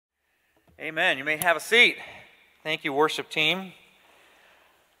Amen. You may have a seat. Thank you, worship team.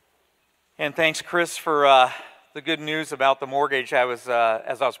 And thanks, Chris, for the good news about the mortgage. As I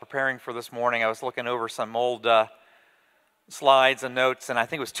was preparing for this morning, I was looking over some old slides and notes, and I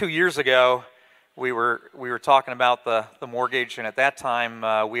think it was 2 years ago we were talking about the mortgage, and at that time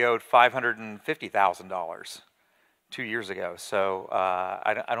we owed $550,000 2 years ago. So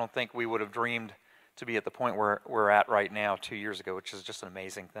I don't think we would have dreamed to be at the point where we're at right now 2 years ago, which is just an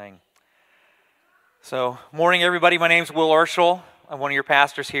amazing thing. So, morning everybody, my name's Urschel. I'm one of your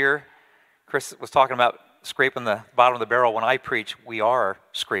pastors here. Chris was talking about scraping the bottom of the barrel. When I preach, we are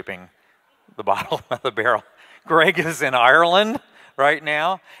scraping the bottom of the barrel. Greg is in Ireland right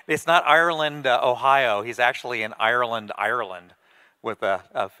now. It's not Ireland, Ohio. He's actually in Ireland, Ireland, with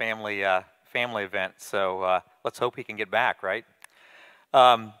a family event. So let's hope he can get back, right?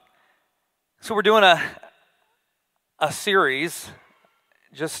 So we're doing a series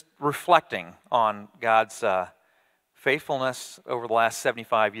just reflecting on God's faithfulness over the last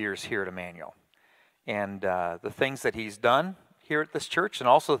 75 years here at Emmanuel, and the things that He's done here at this church, and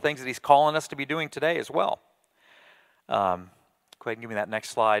also the things that He's calling us to be doing today as well. Go ahead and give me that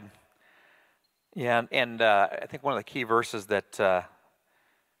next slide. Yeah, and I think one of the key verses that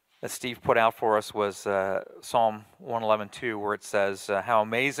Steve put out for us was Psalm 111:2, where it says, "How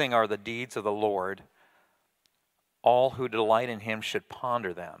amazing are the deeds of the Lord! All who delight in Him should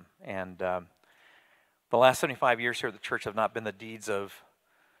ponder them." And the last 75 years here at the church have not been the deeds of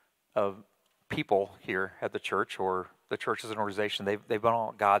people here at the church or the church as an organization. They've been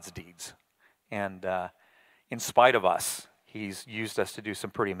all God's deeds. And in spite of us, He's used us to do some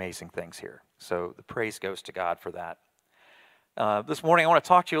pretty amazing things here. So the praise goes to God for that. This morning I want to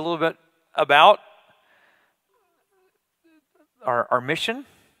talk to you a little bit about our mission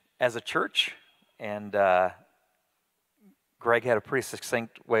as a church. And Greg had a pretty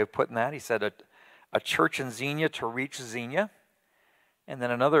succinct way of putting that. He said a church in Xenia to reach Xenia. And then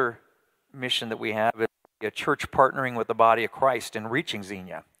another mission that we have is a church partnering with the body of Christ in reaching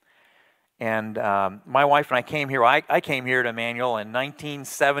Xenia. And my wife and I came here. I came here to Emmanuel in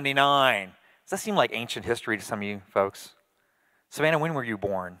 1979. Does that seem like ancient history to some of you folks? Savannah, when were you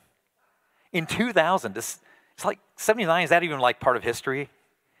born? In 2000. It's like 79. Is that even like part of history?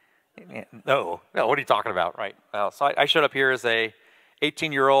 No, what are you talking about, right? So I showed up here as a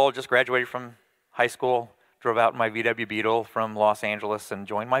 18-year-old, just graduated from high school, drove out in my VW Beetle from Los Angeles and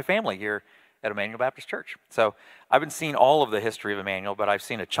joined my family here at Emmanuel Baptist Church. So I haven't seen all of the history of Emmanuel, but I've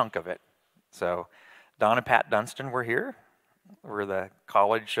seen a chunk of it. So Don and Pat Dunstan were here. We're the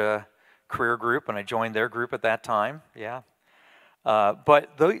college career group, and I joined their group at that time, yeah.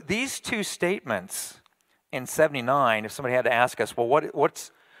 But these two statements in 79, if somebody had to ask us, well,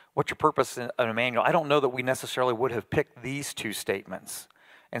 what's your purpose in Emmanuel? I don't know that we necessarily would have picked these two statements.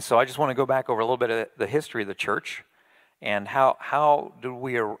 And so I just want to go back over a little bit of the history of the church and how do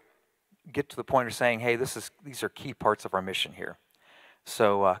we get to the point of saying, hey, these are key parts of our mission here.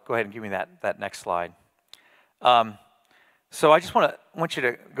 So go ahead and give me that next slide. So I just want you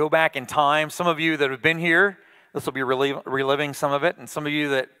to go back in time. Some of you that have been here, this will be reliving some of it. And some of you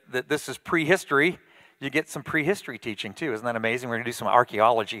that this is prehistory, you get some prehistory teaching too. Isn't that amazing? We're going to do some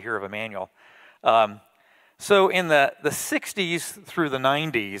archaeology here of Emmanuel. So in the 60s through the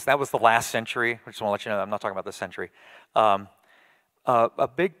 90s, that was the last century. I just want to let you know I'm not talking about this century. A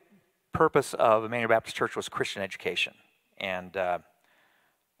big purpose of Emmanuel Baptist Church was Christian education. And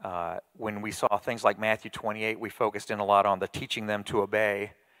when we saw things like Matthew 28, we focused in a lot on the teaching them to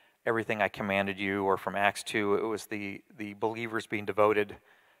obey everything I commanded you, or from Acts 2, it was the believers being devoted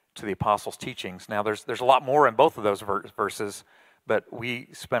to the apostles' teachings. Now, there's a lot more in both of those verses, but we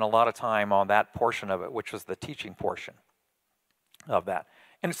spent a lot of time on that portion of it, which was the teaching portion of that.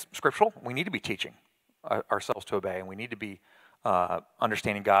 And it's scriptural. We need to be teaching ourselves to obey, and we need to be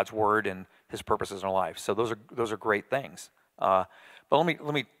understanding God's word and His purposes in our life. So those are great things. But let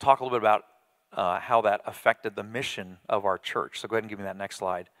me talk a little bit about how that affected the mission of our church. So go ahead and give me that next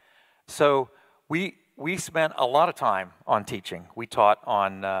slide. So we spent a lot of time on teaching. We taught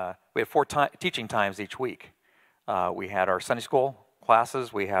on, we had 4 teaching times each week. We had our Sunday school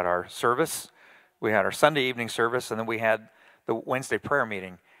classes, we had our service, we had our Sunday evening service, and then we had the Wednesday prayer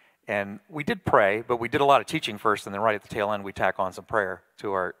meeting. And we did pray, but we did a lot of teaching first, and then right at the tail end, we tack on some prayer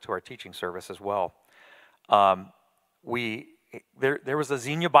to our teaching service as well. There was a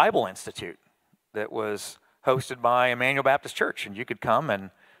Xenia Bible Institute that was hosted by Emmanuel Baptist Church, and you could come and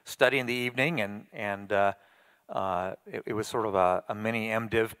study in the evening, and it was sort of a mini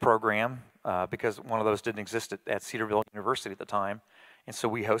MDiv program because one of those didn't exist at Cedarville University at the time, and so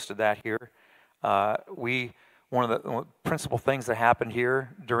we hosted that here. We one of the principal things that happened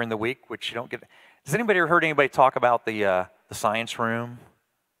here during the week, which you don't get. Has anybody ever heard anybody talk about the science room?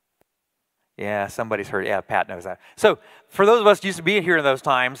 Yeah, somebody's heard. Yeah, Pat knows that. So for those of us who used to be here in those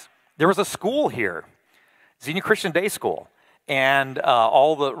times, there was a school here, Xenia Christian Day School. And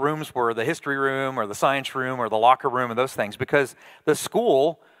all the rooms were the history room or the science room or the locker room and those things, because the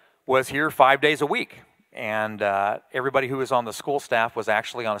school was here 5 days a week. And everybody who was on the school staff was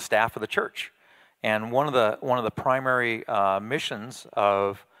actually on a staff of the church. And one of the primary missions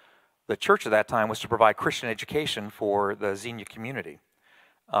of the church at that time was to provide Christian education for the Xenia community.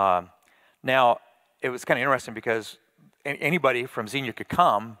 Now, it was kind of interesting because anybody from Xenia could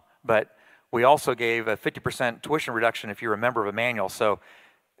come, but we also gave a 50% tuition reduction if you're a member of Emmanuel. So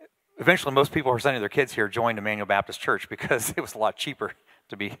eventually most people who were sending their kids here joined Emmanuel Baptist Church because it was a lot cheaper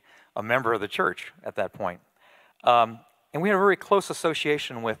to be a member of the church at that point. And we had a very close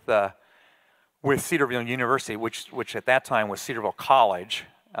association with Cedarville University, which at that time was Cedarville College,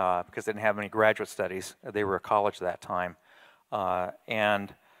 because they didn't have any graduate studies. They were a college at that time.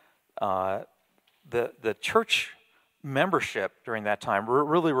 And the church membership during that time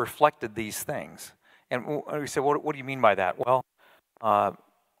really reflected these things. And we said, what do you mean by that? Well,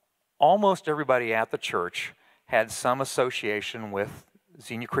 almost everybody at the church had some association with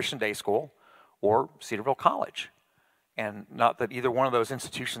Xenia Christian Day School or Cedarville College. And not that either one of those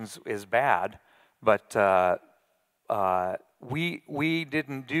institutions is bad, but we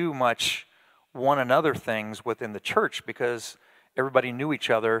didn't do much one another things within the church because everybody knew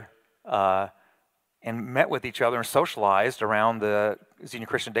each other and met with each other and socialized around the Xenia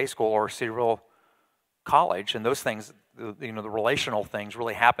Christian Day School or Cedarville College, and those things, the relational things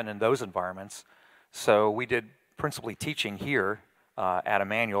really happened in those environments. So we did principally teaching here at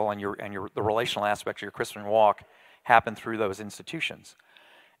Emmanuel, and the relational aspects of your Christian walk happened through those institutions.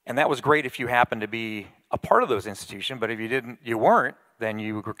 And that was great if you happened to be a part of those institutions, but if you weren't, then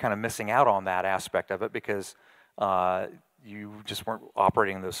you were kind of missing out on that aspect of it because you just weren't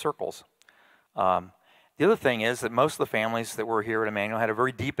operating in those circles. The other thing is that most of the families that were here at Emmanuel had a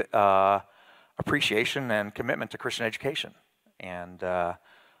very deep appreciation and commitment to Christian education. And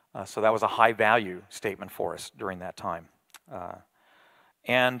so that was a high value statement for us during that time.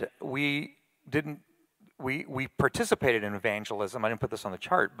 And we participated in evangelism. I didn't put this on the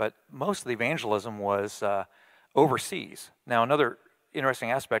chart, but most of the evangelism was overseas. Now, another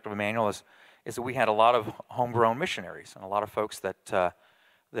interesting aspect of Emmanuel is that we had a lot of homegrown missionaries and a lot of folks that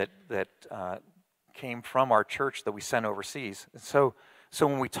came from our church that we sent overseas. So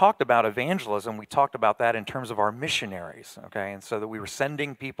when we talked about evangelism, we talked about that in terms of our missionaries, okay? And so that we were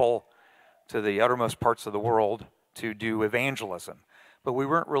sending people to the uttermost parts of the world to do evangelism. But we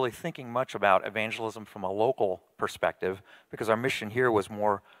weren't really thinking much about evangelism from a local perspective because our mission here was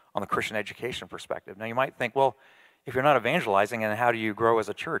more on the Christian education perspective. Now you might think, well, if you're not evangelizing, then how do you grow as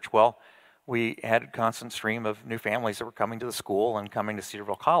a church? Well, we had a constant stream of new families that were coming to the school and coming to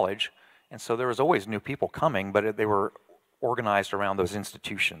Cedarville College. And so there was always new people coming, but they were organized around those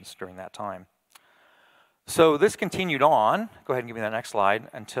institutions during that time. So this continued on. Go ahead and give me that next slide.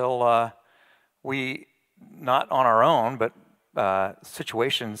 Until we, not on our own, but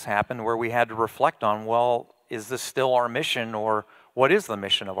situations happened where we had to reflect on, well, is this still our mission, or what is the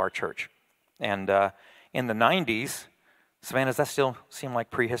mission of our church? And in the 90s, Savannah, does that still seem like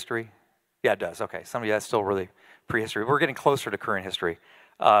prehistory? Yeah, it does. Okay, some of you, that's still really prehistory. We're getting closer to current history.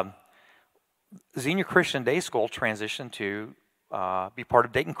 Xenia Christian Day School transitioned to be part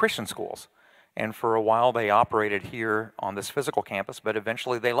of Dayton Christian Schools. And for a while, they operated here on this physical campus, but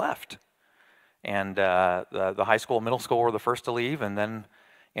eventually they left. And the high school and middle school were the first to leave, and then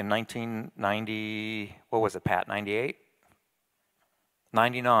in 1990, what was it, Pat, 98?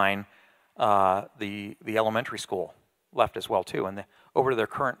 99, the elementary school left as well, too, and over to their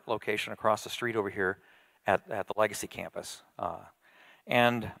current location across the street over here at the Legacy campus.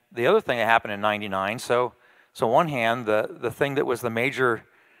 And the other thing that happened in 99, so on one hand, the thing that was the major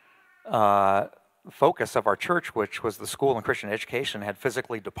focus of our church, which was the school and Christian education, had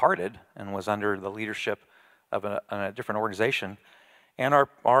physically departed and was under the leadership of a different organization. And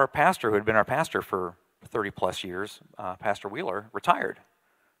our pastor, who had been our pastor for 30 plus years, Pastor Wheeler, retired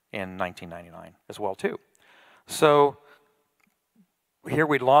in 1999 as well too. So here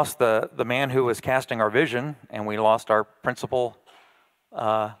we'd lost the man who was casting our vision, and we lost our principal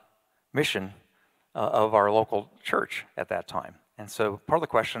mission of our local church at that time. And so part of the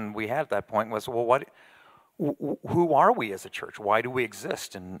question we had at that point was, well, who are we as a church? Why do we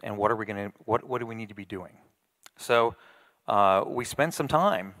exist? And what are we going to, what do we need to be doing? So we spent some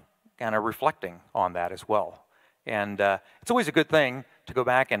time kind of reflecting on that as well. And it's always a good thing to go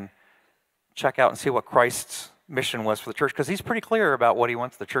back and check out and see what Christ's mission was for the church, because he's pretty clear about what he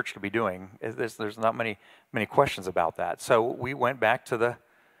wants the church to be doing. There's not many questions about that. So we went back to the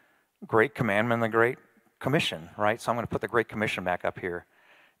Great Commandment and the Great Commission, right? So I'm going to put the Great Commission back up here.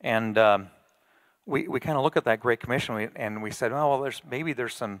 And we kind of look at that Great Commission and we said, oh, well, maybe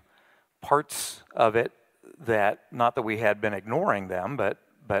there's some parts of it that, not that we had been ignoring them, but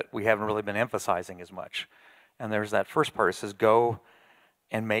we haven't really been emphasizing as much. And there's that first part. It says, go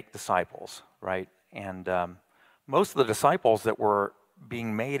and make disciples, right? And most of the disciples that were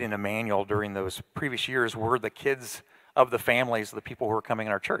being made in Emmanuel during those previous years were the kids of the families of the people who were coming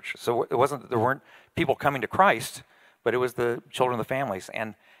in our church. So it wasn't that there weren't people coming to Christ, but it was the children of the families.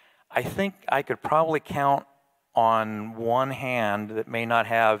 And I think I could probably count on one hand that may not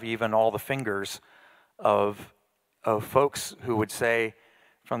have even all the fingers of folks who would say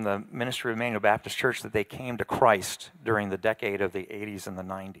from the ministry of Emmanuel Baptist Church that they came to Christ during the decade of the 80s and the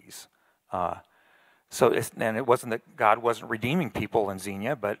 90s. And it wasn't that God wasn't redeeming people in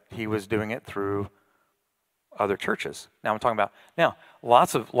Xenia, but he was doing it through other churches. Now I'm talking about,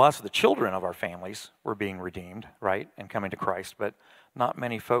 lots of the children of our families were being redeemed, right, and coming to Christ, but not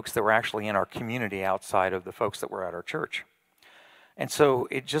many folks that were actually in our community outside of the folks that were at our church. And so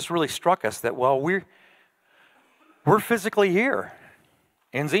it just really struck us that, well, we're physically here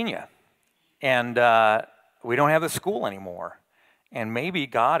in Xenia, and we don't have the school anymore. And maybe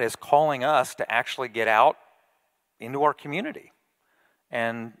God is calling us to actually get out into our community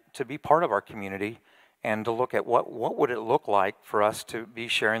and to be part of our community and to look at what would it look like for us to be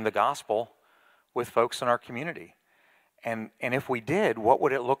sharing the gospel with folks in our community. And if we did, what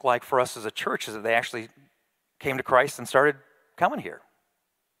would it look like for us as a church as they actually came to Christ and started coming here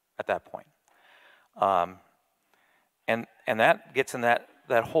at that point? And that gets in that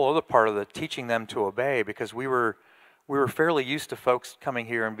whole other part of the teaching them to obey, because we were fairly used to folks coming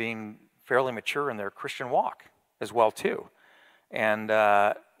here and being fairly mature in their Christian walk as well too. And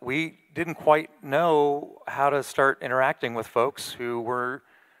we didn't quite know how to start interacting with folks who were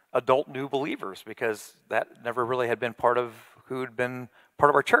adult new believers, because that never really had been part of who'd been part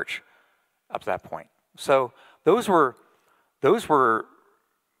of our church up to that point. So those were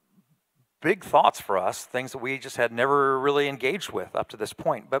big thoughts for us, things that we just had never really engaged with up to this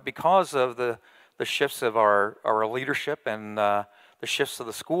point. But because of the shifts of our leadership and the shifts of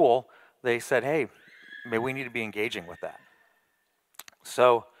the school, they said, hey, maybe we need to be engaging with that.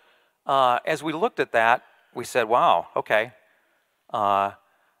 So as we looked at that, we said, wow, okay,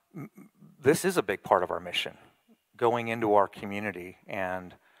 this is a big part of our mission, going into our community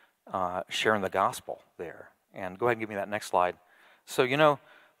and sharing the gospel there. And go ahead and give me that next slide. So,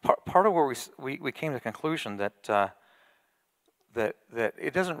 part of where we came to the conclusion that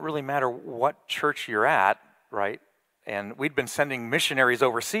it doesn't really matter what church you're at, right? And we'd been sending missionaries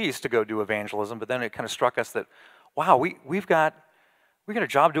overseas to go do evangelism, but then it kind of struck us that, wow, we've got a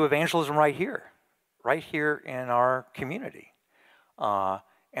job to do evangelism right here in our community.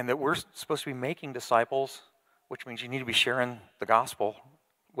 And that we're supposed to be making disciples, which means you need to be sharing the gospel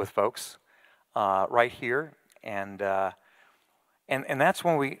with folks right here. And that's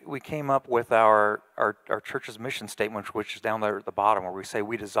when we came up with our church's mission statement, which is down there at the bottom, where we say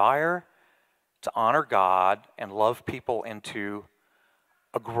we desire to honor God and love people into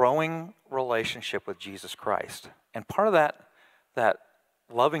a growing relationship with Jesus Christ. And part of that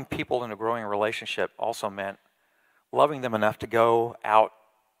loving people in a growing relationship also meant loving them enough to go out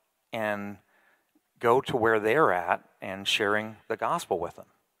and go to where they're at and sharing the gospel with them,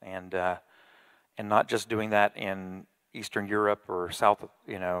 and not just doing that in Eastern Europe or South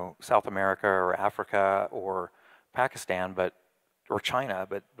America or Africa or Pakistan, or China,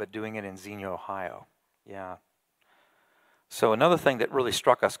 but doing it in Xenia, Ohio. Yeah. So another thing that really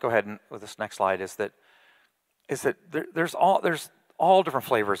struck us, go ahead with this next slide, is that there's all different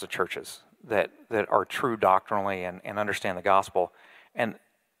flavors of churches that are true doctrinally and understand the gospel, and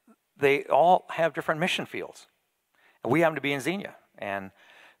they all have different mission fields. And we happen to be in Xenia, and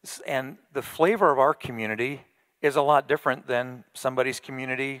the flavor of our community is a lot different than somebody's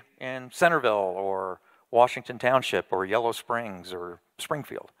community in Centerville or Washington Township or Yellow Springs or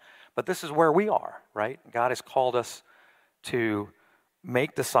Springfield. But this is where we are, right? God has called us to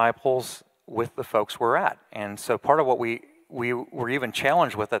make disciples with the folks we're at. And so part of what we were even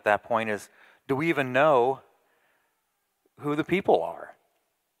challenged with at that point is, do we even know who the people are,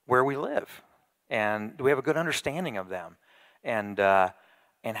 where we live? And do we have a good understanding of them? And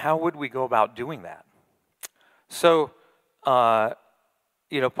how would we go about doing that? So, part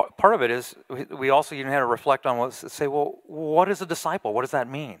of it is we also even had to reflect on say, well, what is a disciple? What does that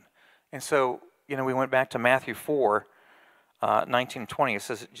mean? And so, we went back to Matthew 4, 19:20,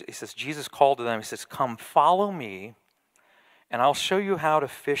 he says, Jesus called to them, he says, come follow me, and I'll show you how to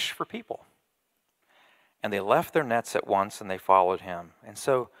fish for people. And they left their nets at once, and they followed him. And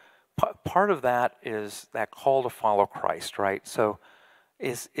so part of that is that call to follow Christ, right? So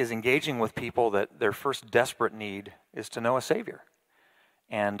is engaging with people that their first desperate need is to know a Savior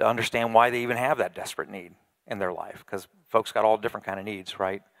and understand why they even have that desperate need in their life, because folks got all different kind of needs,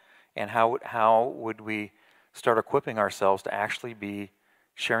 right? And how would we start equipping ourselves to actually be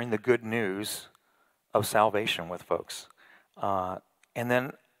sharing the good news of salvation with folks? And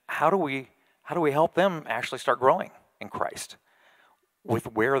then how do we help them actually start growing in Christ with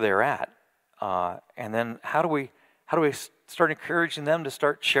where they're at? And then how do we start encouraging them to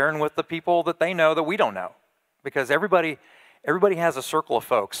start sharing with the people that they know that we don't know? Because everybody has a circle of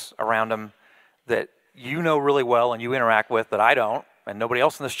folks around them that you know really well and you interact with that I don't, and nobody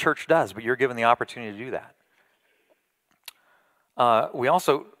else in this church does, but you're given the opportunity to do that. We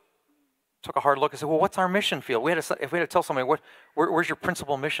also took a hard look and said, well, what's our mission field? If we had to tell somebody, where's your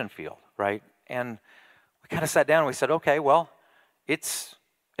principal mission field, right? And we kind of sat down and we said, okay, well, it's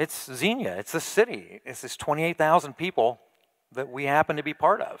Xenia, it's the city, it's this 28,000 people that we happen to be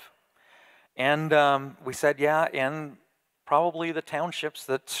part of. And we said, yeah, and probably the townships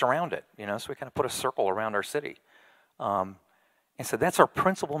that surround it, so we kind of put a circle around our city. And so that's our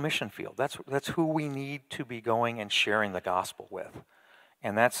principal mission field. That's who we need to be going and sharing the gospel with.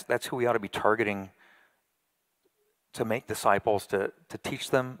 And that's who we ought to be targeting to make disciples, to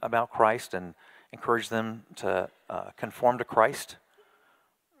teach them about Christ and encourage them to conform to Christ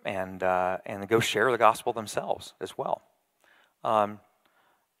and go share the gospel themselves as well. The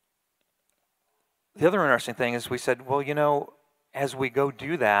other interesting thing is we said, well, as we go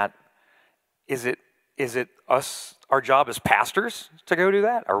do that, is it us, our job as pastors to go do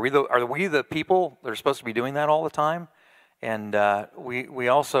that? Are we the people that are supposed to be doing that all the time? And we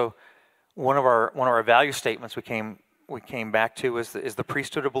also, one of our value statements we came back to is the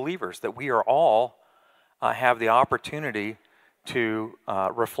priesthood of believers, that we are all have the opportunity to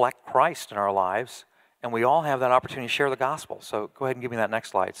reflect Christ in our lives, and we all have that opportunity to share the gospel. So go ahead and give me that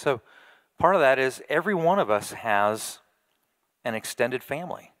next slide. So part of that is every one of us has an extended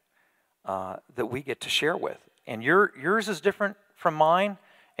family that we get to share with. And yours is different from mine,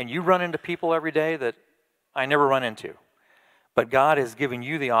 and you run into people every day that I never run into. But God has given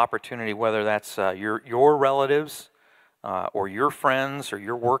you the opportunity, whether that's your relatives or your friends or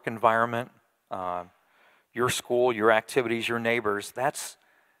your work environment, your school, your activities, your neighbors. That's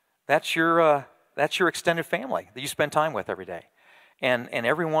your extended family that you spend time with every day. And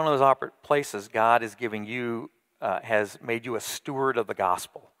every one of those places, God is giving you, has made you a steward of the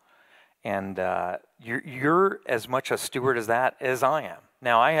gospel. And you're as much a steward as that as I am.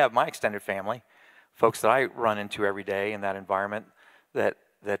 Now, I have my extended family, folks that I run into every day in that environment that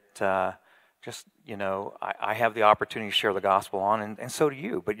just, I have the opportunity to share the gospel on, and so do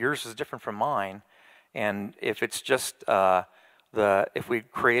you. But yours is different from mine. And if it's just if we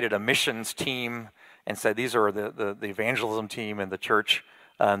created a missions team and said these are the evangelism team in the church,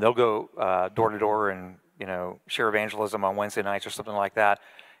 and they'll go door to door and share evangelism on Wednesday nights or something like that,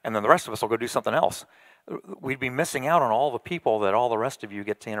 and then the rest of us will go do something else, we'd be missing out on all the people that all the rest of you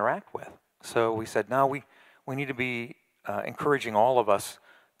get to interact with. So we said, no, we need to be encouraging all of us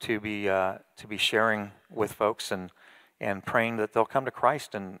to be sharing with folks and praying that they'll come to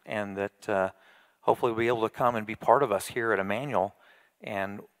Christ and that hopefully we'll be able to come and be part of us here at Emmanuel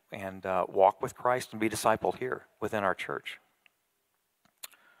and walk with Christ and be discipled here within our church.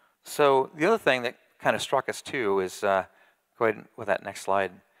 So the other thing that kind of struck us too is, go ahead with that next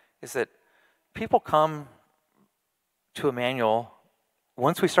slide, is that people come to Emmanuel.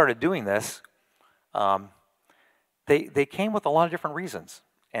 Once we started doing this, they came with a lot of different reasons.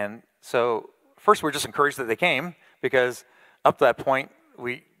 And so first we're just encouraged that they came, because up to that point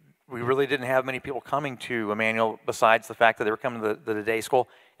we really didn't have many people coming to Emmanuel besides the fact that they were coming to the day school.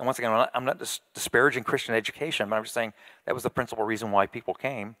 And once again, I'm not disparaging Christian education, but I'm just saying that was the principal reason why people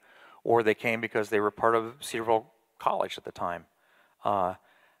came, or they came because they were part of Cedarville College at the time.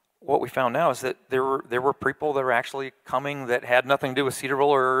 What we found now is that there were people that were actually coming that had nothing to do with Cedarville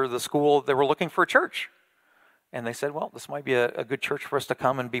or the school. They were looking for a church. And they said, well, this might be a good church for us to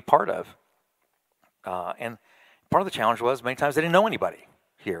come and be part of. And part of the challenge was many times they didn't know anybody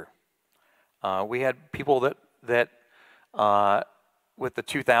here. We had people that with the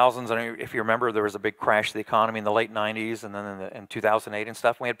 2000s, I mean, if you remember, there was a big crash of the economy in the late 90s and then in 2008 and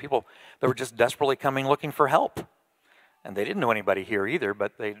stuff. We had people that were just desperately coming looking for help. And they didn't know anybody here either,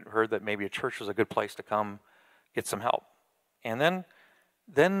 but they heard that maybe a church was a good place to come get some help. And then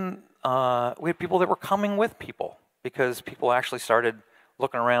we had people that were coming with people because people actually started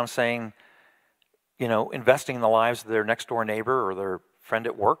looking around saying, you know, investing in the lives of their next door neighbor or their friend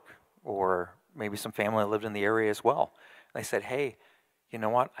at work, or maybe some family that lived in the area as well. And they said, hey, you know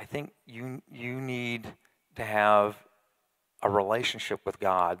what, I think you need to have a relationship with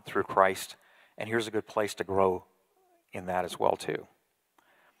God through Christ, and here's a good place to grow in that as well too.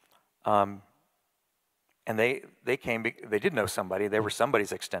 And they did know somebody. They were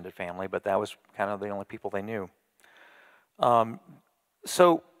somebody's extended family, but that was kind of the only people they knew.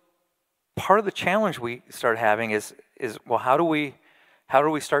 So part of the challenge we started having is well, how do we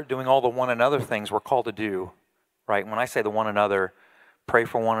start doing all the one another things we're called to do, right? When I say the one another, pray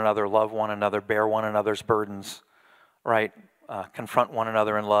for one another, love one another, bear one another's burdens, right? Confront one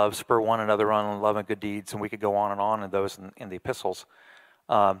another in love, spur one another on in love and good deeds, and we could go on in those in the epistles.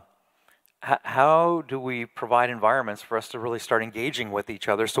 How do we provide environments for us to really start engaging with each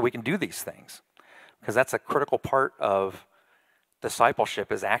other so we can do these things? Because that's a critical part of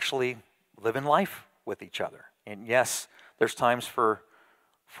discipleship, is actually living life with each other. And yes, there's times for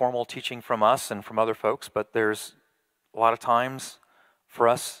formal teaching from us and from other folks, but there's a lot of times for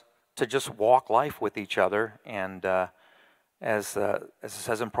us to just walk life with each other, and as it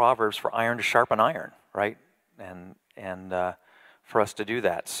says in Proverbs, for iron to sharpen iron, right? And for us to do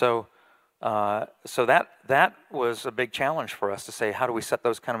that. So that was a big challenge for us to say, how do we set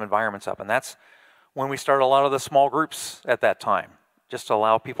those kind of environments up? And that's when we started a lot of the small groups at that time, just to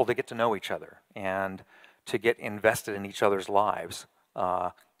allow people to get to know each other and to get invested in each other's lives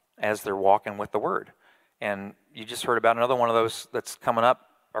as they're walking with the Word. And you just heard about another one of those that's coming up,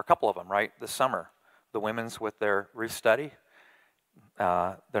 or a couple of them, right, this summer. The women's with their Ruth study.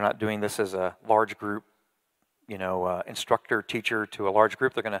 They're not doing this as a large group, you know, instructor, teacher to a large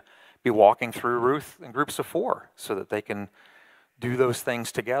group. They're going to be walking through Ruth in groups of 4 so that they can do those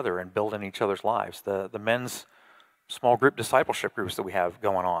things together and build in each other's lives. The men's small group discipleship groups that we have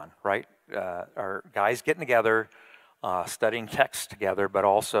going on, right, are guys getting together, studying texts together, but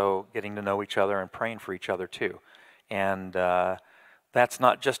also getting to know each other and praying for each other too. And that's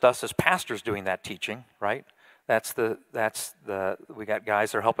not just us as pastors doing that teaching, right? We got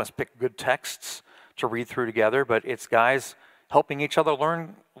guys that are helping us pick good texts to read through together, but it's guys helping each other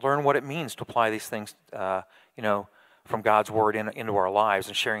learn what it means to apply these things, you know, from God's Word into our lives,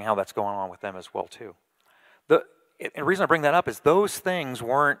 and sharing how that's going on with them as well too. The reason I bring that up is those things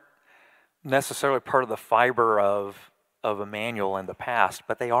weren't necessarily part of the fiber of Emmanuel in the past,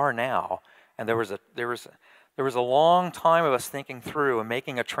 but they are now. And there was a long time of us thinking through and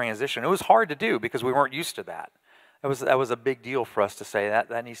making a transition. It was hard to do because we weren't used to that. That was a big deal for us to say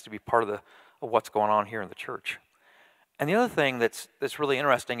that needs to be part of what's going on here in the church. And the other thing that's really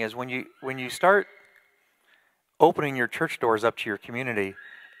interesting is when you start opening your church doors up to your community,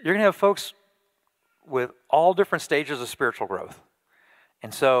 you're going to have folks with all different stages of spiritual growth.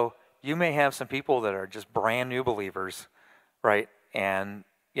 And so you may have some people that are just brand new believers, right? And,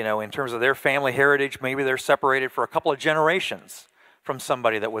 you know, in terms of their family heritage, maybe they're separated for a couple of generations from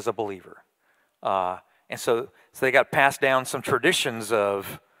somebody that was a believer. And so they got passed down some traditions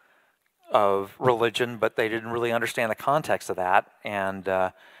of religion, but they didn't really understand the context of that. And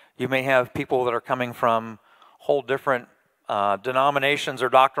you may have people that are coming from whole different denominations or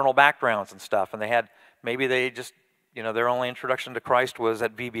doctrinal backgrounds and stuff, and maybe they just, you know, their only introduction to Christ was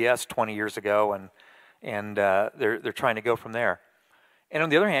at VBS 20 years ago, and they're trying to go from there. And on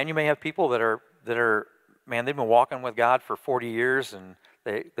the other hand, you may have people that are man, they've been walking with God for 40 years, and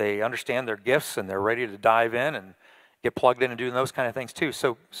they understand their gifts, and they're ready to dive in and get plugged in and do those kind of things too.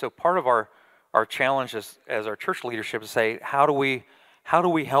 So part of our challenge as our church leadership is to say, how do we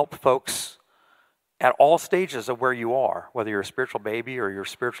help folks at all stages of where you are, whether you're a spiritual baby or you're a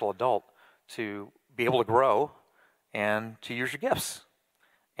spiritual adult, to be able to grow and to use your gifts.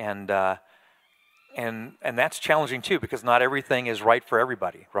 And that's challenging too, because not everything is right for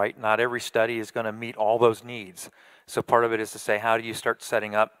everybody, right? Not every study is going to meet all those needs. So part of it is to say, how do you start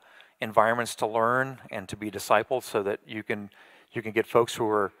setting up environments to learn and to be discipled so that you can get folks who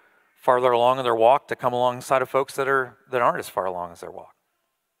are farther along in their walk to come alongside of folks that aren't as far along as their walk.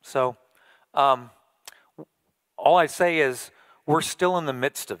 So all I'd say is we're still in the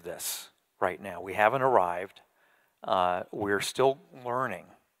midst of this right now. We haven't arrived. We're still learning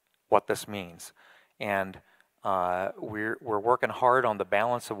what this means. And we're working hard on the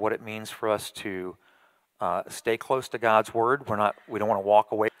balance of what it means for us to stay close to God's Word. We don't want to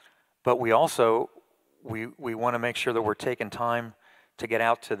walk away. But we also, we want to make sure that we're taking time to get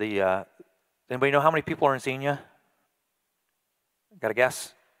out to the... anybody know how many people are in Xenia? Got a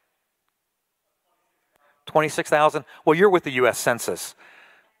guess? 26,000? Well, you're with the U.S. Census.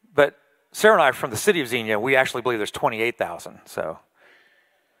 But Sarah and I are from the city of Xenia. We actually believe there's 28,000. So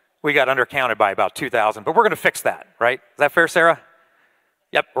we got undercounted by about 2,000. But we're going to fix that, right? Is that fair, Sarah?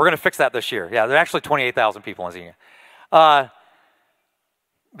 Yep, we're going to fix that this year. Yeah, there are actually 28,000 people in Xenia. Does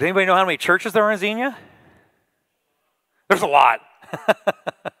anybody know how many churches there are in Xenia? There's a lot.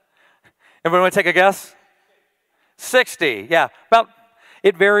 Everybody want to take a guess? 60, yeah.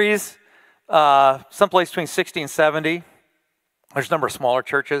 It varies, someplace between 60 and 70. There's a number of smaller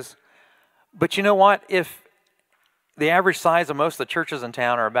churches. But you know what? If the average size of most of the churches in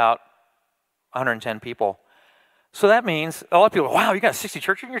town are about 110 people. So that means, a lot of people go, wow, you got 60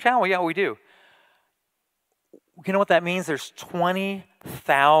 churches in your town? Well, yeah, we do. You know what that means? There's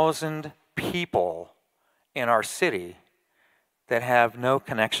 20,000 people in our city that have no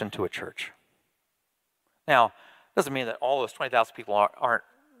connection to a church. Now, it doesn't mean that all those 20,000 people aren't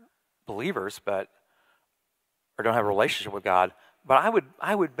believers, or don't have a relationship with God. But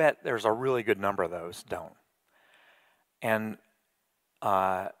I would bet there's a really good number of those don't. And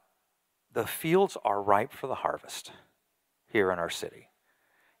the fields are ripe for the harvest here in our city.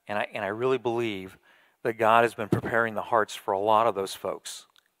 And I really believe that God has been preparing the hearts for a lot of those folks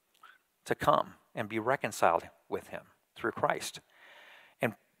to come and be reconciled with him through Christ.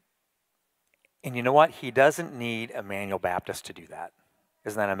 And you know what? He doesn't need Emmanuel Baptist to do that.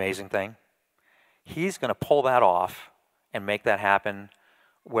 Isn't that an amazing thing? He's going to pull that off and make that happen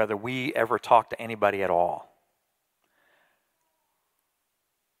whether we ever talk to anybody at all.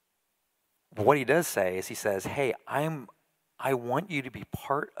 But what he does say is he says, hey, I want you to be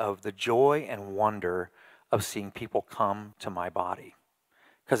part of the joy and wonder of seeing people come to my body,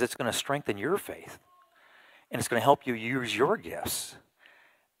 because it's going to strengthen your faith and it's going to help you use your gifts.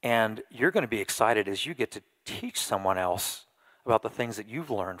 And you're going to be excited as you get to teach someone else about the things that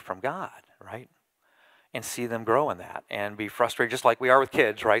you've learned from God, right? And see them grow in that and be frustrated, just like we are with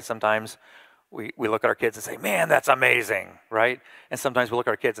kids, right? Sometimes we look at our kids and say, man, that's amazing, right? And sometimes we look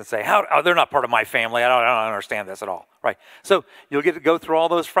at our kids and say, they're not part of my family. I don't understand this at all, right? So you'll get to go through all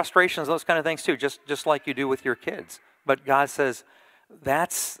those frustrations, those kind of things too, just like you do with your kids. But God says,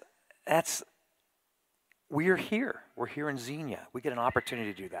 we're here. We're here in Xenia. We get an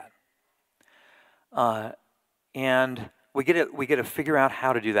opportunity to do that. And we get to figure out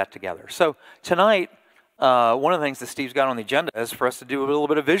how to do that together. So tonight, one of the things that Steve's got on the agenda is for us to do a little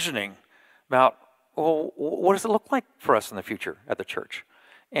bit of visioning about, well, what does it look like for us in the future at the church?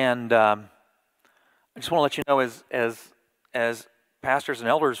 And I just want to let you know, as pastors and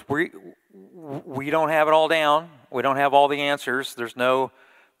elders, we don't have it all down. We don't have all the answers. There's no,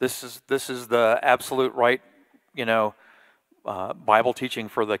 this is the absolute right, Bible teaching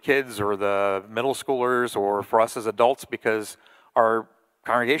for the kids or the middle schoolers or for us as adults, because our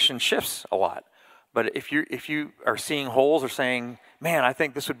congregation shifts a lot. But if you are seeing holes or saying, man, I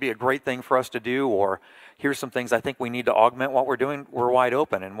think this would be a great thing for us to do, or here's some things I think we need to augment what we're doing, we're wide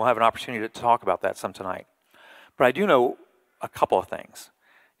open, and we'll have an opportunity to talk about that some tonight. But I do know a couple of things,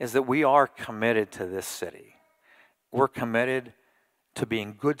 is that we are committed to this city. We're committed to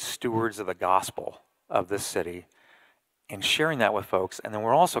being good stewards of the gospel of this city and sharing that with folks. And then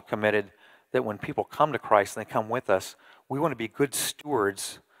we're also committed that when people come to Christ and they come with us, we want to be good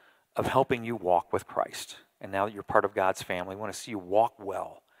stewards of helping you walk with Christ. And now that you're part of God's family, we want to see you walk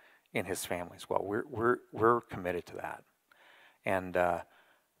well in his family as well. We're committed to that. And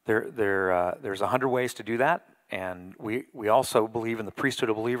there's 100 ways to do that. And we also believe in the priesthood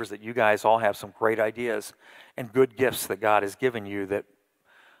of believers, that you guys all have some great ideas and good gifts that God has given you that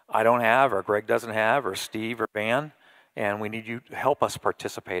I don't have, or Greg doesn't have, or Steve or Van. And we need you to help us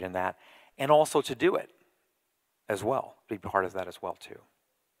participate in that, and also to do it as well, be part of that as well too.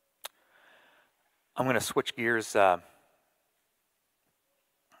 I'm going to switch gears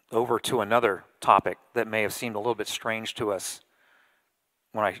over to another topic that may have seemed a little bit strange to us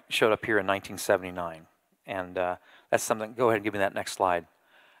when I showed up here in 1979. And that's something, go ahead and give me that next slide.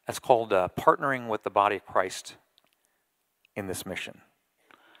 That's called partnering with the body of Christ in this mission.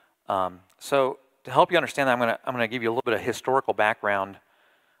 So to help you understand that, I'm going to give you a little bit of historical background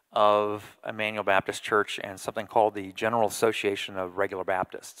of Emmanuel Baptist Church and something called the General Association of Regular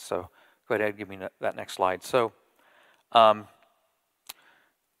Baptists. So go ahead and give me that next slide. So how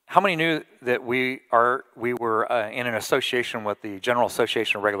many knew that we were in an association with the General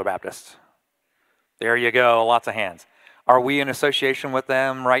Association of Regular Baptists? There you go, lots of hands. Are we in association with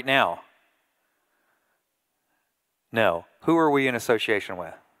them right now? No. Who are we in association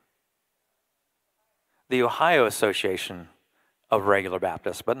with? The Ohio Association of Regular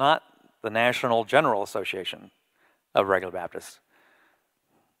Baptists, but not the National General Association of Regular Baptists.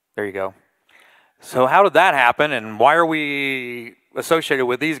 There you go. So how did that happen, and why are we associated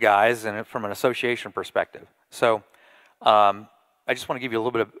with these guys and from an association perspective. So I just want to give you a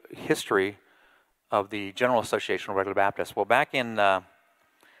little bit of history of the General Association of Regular Baptists. Well, back in the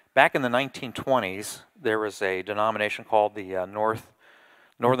 1920s, there was a denomination called the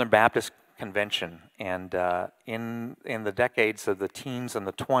Northern Baptist Convention, and in the decades of the teens and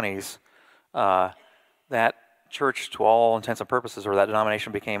the 20s, that church, to all intents and purposes, or that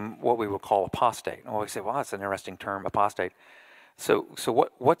denomination, became what we would call apostate. And we say, well, that's an interesting term, apostate. So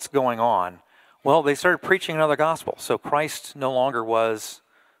what's going on? Well, they started preaching another gospel. So Christ no longer was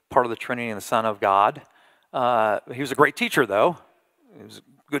part of the Trinity and the Son of God. He was a great teacher, though. He was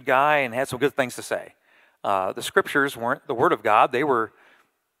a good guy and had some good things to say. The scriptures weren't the Word of God. They were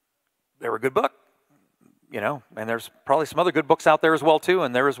a good book, and there's probably some other good books out there as well too.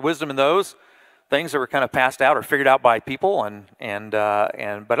 And there was wisdom in those things that were kind of passed out or figured out by people, but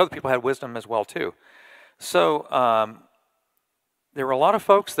other people had wisdom as well too. So there were a lot of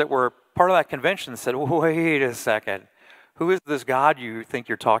folks that were part of that convention that said, "Wait a second, who is this God you think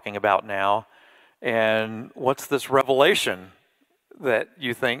you're talking about now? And what's this revelation that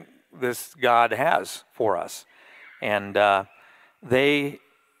you think this God has for us?" And they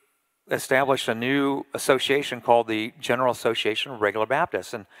established a new association called the General Association of Regular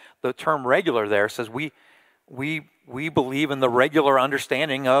Baptists. And the term regular there says we believe in the regular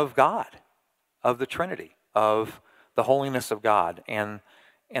understanding of God, of the Trinity, of the holiness of God, and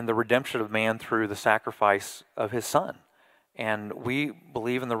the redemption of man through the sacrifice of his Son. And we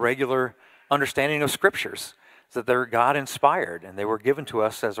believe in the regular understanding of Scriptures, that they're God-inspired, and they were given to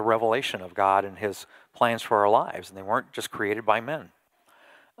us as a revelation of God and his plans for our lives, and they weren't just created by men.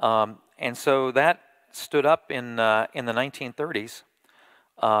 And so that stood up in the 1930s.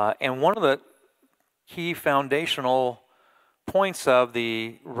 And one of the key foundational points of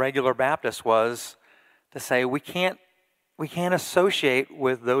the regular Baptists was to say we can't associate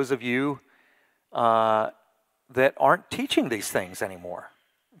with those of you that aren't teaching these things anymore.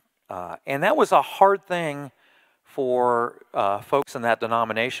 And that was a hard thing for folks in that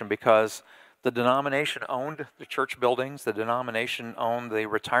denomination, because the denomination owned the church buildings, the denomination owned the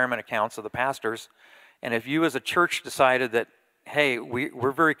retirement accounts of the pastors, and if you as a church decided that, hey,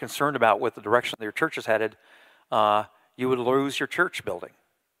 we're very concerned about what the direction that your church is headed, you would lose your church building,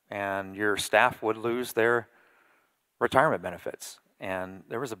 and your staff would lose their retirement benefits. And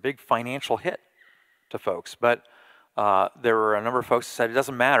there was a big financial hit to folks, but there were a number of folks who said, it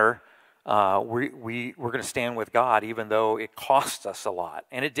doesn't matter, we're going to stand with God even though it costs us a lot.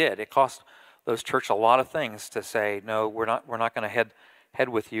 And it did. It cost those church a lot of things to say, no, we're not going to head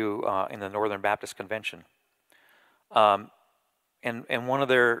with you in the Northern Baptist Convention. And one of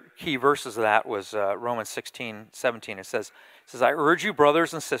their key verses of that was Romans 16:17. It says, I urge you,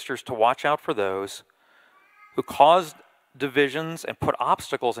 brothers and sisters, to watch out for those who cause divisions and put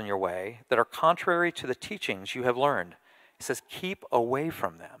obstacles in your way that are contrary to the teachings you have learned. It says, keep away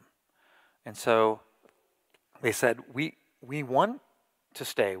from them. And so they said, we want to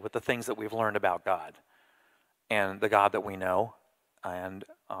stay with the things that we've learned about God and the God that we know and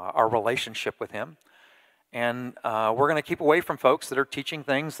our relationship with him. And we're going to keep away from folks that are teaching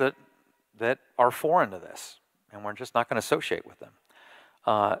things that are foreign to this, and we're just not going to associate with them.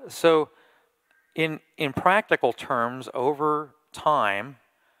 So in practical terms, over time,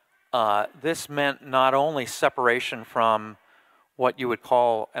 this meant not only separation from what you would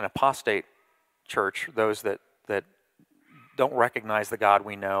call an apostate church, those that don't recognize the God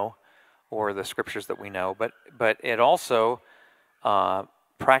we know or the scriptures that we know, but it also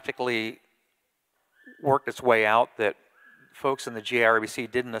practically worked its way out that folks in the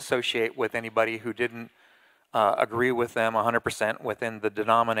GIRBC didn't associate with anybody who didn't agree with them 100% within the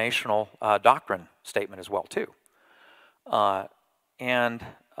denominational doctrine statement as well too.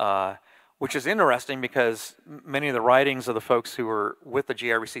 Which is interesting because many of the writings of the folks who were with the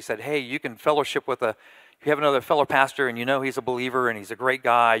GIRBC said, hey, you can fellowship with if you have another fellow pastor and you know he's a believer and he's a great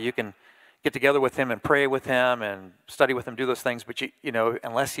guy, you can get together with him and pray with him and study with him, do those things, but you know,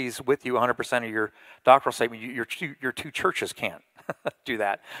 unless he's with you 100% of your doctrinal statement, your two churches can't do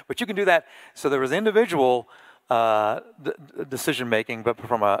that. But you can do that. So there was individual decision making, but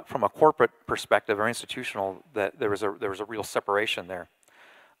from a corporate perspective or institutional, that there was a real separation there.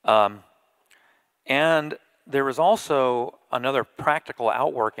 And there was also another practical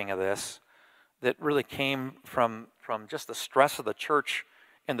outworking of this that really came from just the stress of the church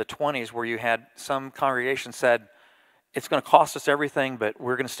in the 20s, where you had some congregation said, it's going to cost us everything, but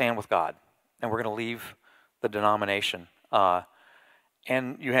we're going to stand with God, and we're going to leave the denomination.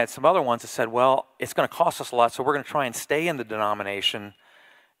 And you had some other ones that said, well, it's going to cost us a lot, so we're going to try and stay in the denomination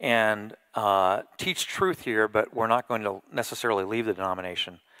and teach truth here, but we're not going to necessarily leave the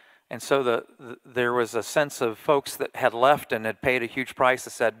denomination. And so there was a sense of folks that had left and had paid a huge price that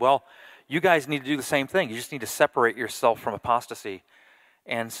said, well, you guys need to do the same thing. You just need to separate yourself from apostasy.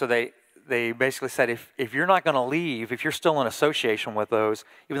 And so they basically said, if you're not going to leave, if you're still in association with those,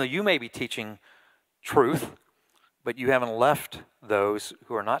 even though you may be teaching truth, but you haven't left those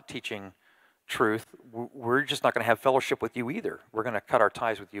who are not teaching truth, we're just not going to have fellowship with you either. We're going to cut our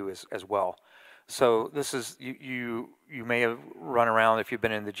ties with you as well. So this is, you may have run around, if you've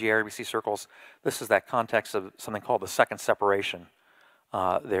been in the GRBC circles, this is that context of something called the second separation.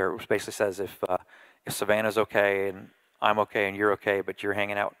 There, which basically says if Savannah's okay and I'm okay and you're okay, but you're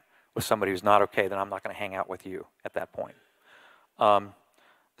hanging out with somebody who's not okay, then I'm not going to hang out with you at that point.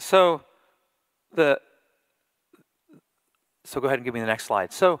 So go ahead and give me the next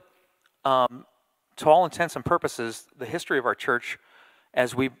slide. So to all intents and purposes, the history of our church,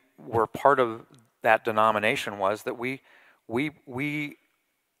 as we were part of that denomination, was that we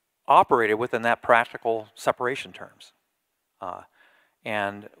operated within that practical separation terms.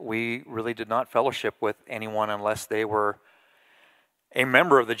 And we really did not fellowship with anyone unless they were a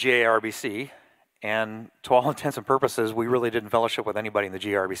member of the GARBC. And to all intents and purposes, we really didn't fellowship with anybody in the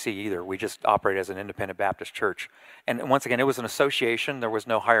GRBC either. We just operated as an independent Baptist church. And once again, it was an association. There was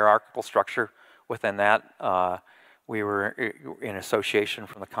no hierarchical structure within that. We were in association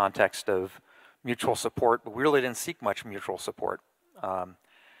from the context of mutual support, but we really didn't seek much mutual support.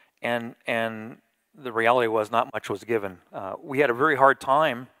 And the reality was not much was given. We had a very hard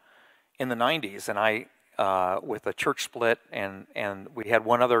time in the 90s, and with a church split, and we had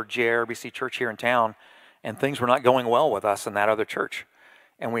one other JRBC church here in town, and things were not going well with us and that other church.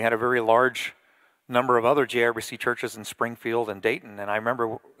 And we had a very large number of other JRBC churches in Springfield and Dayton. And I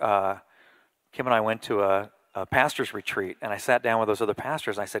remember Kim and I went to a pastor's retreat, and I sat down with those other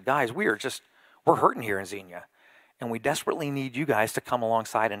pastors, and I said, guys, we're hurting here in Xenia, and we desperately need you guys to come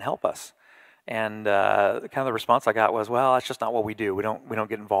alongside and help us. And kind of the response I got was, well, that's just not what we do. We don't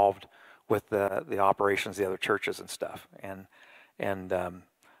get involved with the operations of the other churches and stuff. And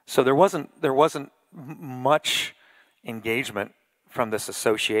so there wasn't much engagement from this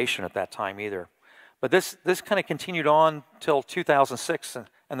association at that time either. But this kind of continued on till 2006,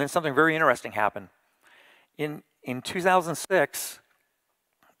 and then something very interesting happened. In 2006,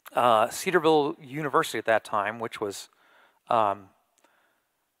 Cedarville University at that time, which was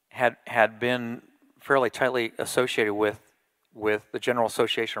had been fairly tightly associated with the General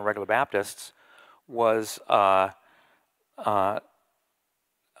Association of Regular Baptists, was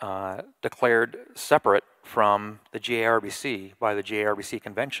declared separate from the GARBC by the GARBC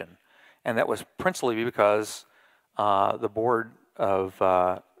convention. And that was principally because the board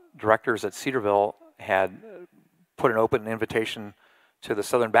of directors at Cedarville had put an open invitation to the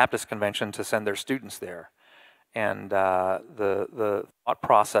Southern Baptist Convention to send their students there. And the thought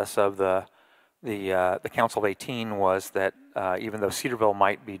process of the Council of 18 was that even though Cedarville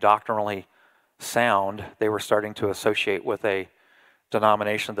might be doctrinally sound, they were starting to associate with a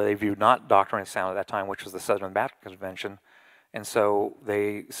denomination that they viewed not doctrinally sound at that time, which was the Southern Baptist Convention. And so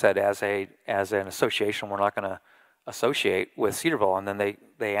they said, as an association, we're not going to associate with Cedarville. And then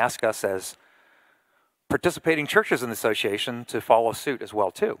they asked us as participating churches in the association to follow suit as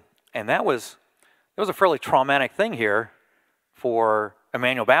well too. And it was a fairly traumatic thing here for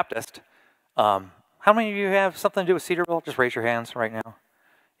Emmanuel Baptist. How many of you have something to do with Cedarville? Just raise your hands right now.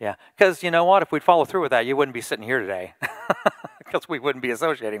 Yeah, because you know what? If we'd follow through with that, you wouldn't be sitting here today, because we wouldn't be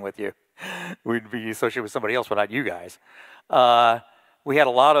associating with you. We'd be associated with somebody else, but not you guys. We had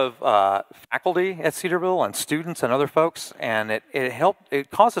a lot of faculty at Cedarville and students and other folks, and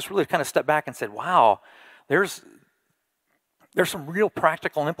it caused us really to kind of step back and said, wow, there's some real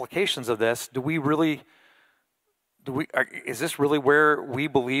practical implications of this. Is this really where we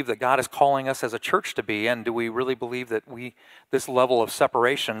believe that God is calling us as a church to be? And do we really believe that this level of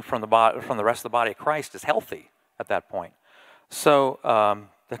separation from the rest of the body of Christ is healthy at that point? So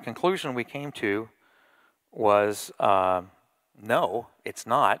the conclusion we came to was no, it's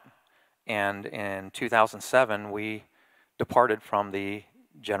not. And in 2007, we departed from the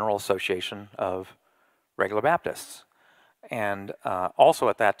General Association of Regular Baptists. And also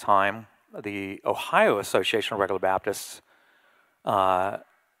at that time, the Ohio Association of Regular Baptists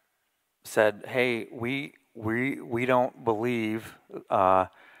said, hey, we don't believe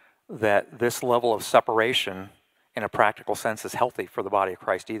that this level of separation in a practical sense is healthy for the body of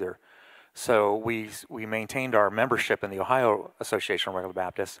Christ either. So we maintained our membership in the Ohio Association of Regular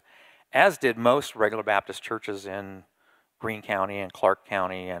Baptists, as did most Regular Baptist churches in Greene County and Clark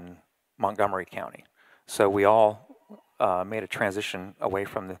County and Montgomery County. So we all made a transition away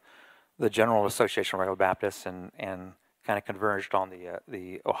from the General Association of Regular Baptists and kind of converged on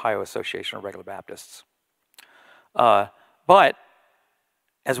the Ohio Association of Regular Baptists. But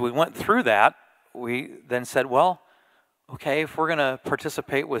as we went through that, we then said, well, okay, if we're going to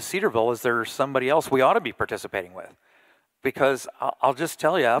participate with Cedarville, is there somebody else we ought to be participating with? Because I'll just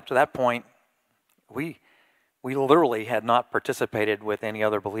tell you, up to that point, we literally had not participated with any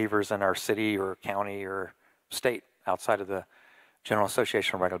other believers in our city or county or state outside of the General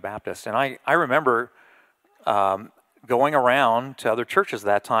Association of Regular Baptists. And I remember going around to other churches at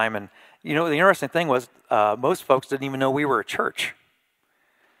that time, and the interesting thing was most folks didn't even know we were a church.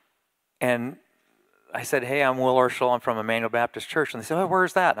 And I said, hey, I'm Will Urschel. I'm from Emmanuel Baptist Church. And they said, oh,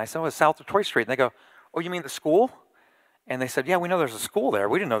 where's that? And I said, oh, it's south of Toy Street. And they go, oh, you mean the school? And they said, yeah, we know there's a school there.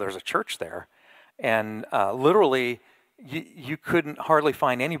 We didn't know there was a church there. And literally, you couldn't hardly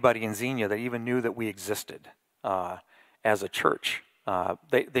find anybody in Xenia that even knew that we existed as a church.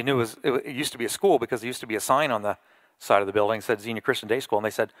 They knew it used to be a school because there used to be a sign on the side of the building that said Xenia Christian Day School. And they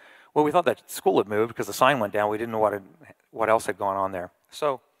said, well, we thought that school had moved because the sign went down. We didn't know what else had gone on there.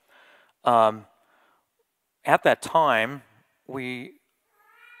 So at that time, we,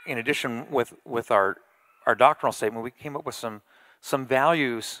 in addition with our doctrinal statement, we came up with some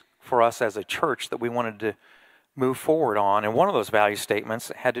values for us as a church that we wanted to move forward on. And one of those value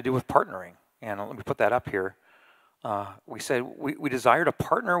statements had to do with partnering. And let me put that up here. We said we desire to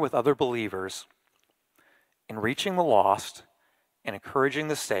partner with other believers in reaching the lost and encouraging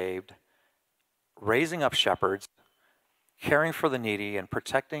the saved, raising up shepherds, caring for the needy, and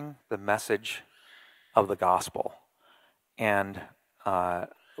protecting the message of the gospel. And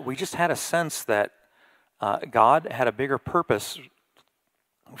we just had a sense that God had a bigger purpose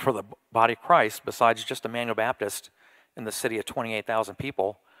for the body of Christ besides just Emmanuel Baptist in the city of 28,000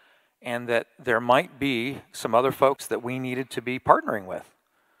 people, and that there might be some other folks that we needed to be partnering with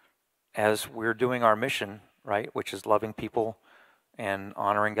as we're doing our mission, right, which is loving people and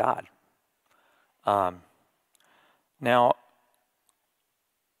honoring God. Now,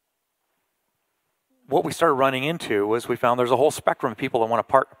 what we started running into was we found there's a whole spectrum of people that want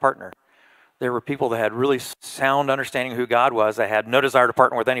to partner. There were people that had really sound understanding of who God was that had no desire to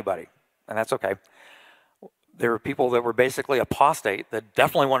partner with anybody, and that's okay. There were people that were basically apostate that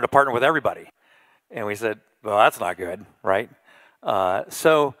definitely wanted to partner with everybody. And we said, well, that's not good, right?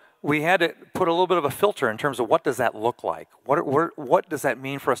 So we had to put a little bit of a filter in terms of what does that look like? What does that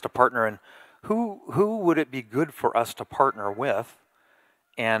mean for us to partner, and who would it be good for us to partner with?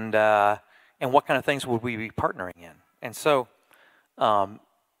 And what kind of things would we be partnering in? And so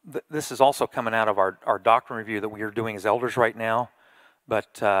this is also coming out of our doctrine review that we are doing as elders right now.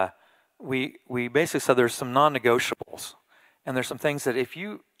 But we basically said there's some non-negotiables, and there's some things that if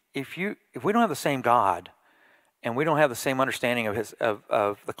we don't have the same God, and we don't have the same understanding of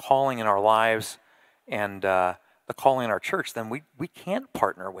the calling in our lives and the calling in our church, then we can't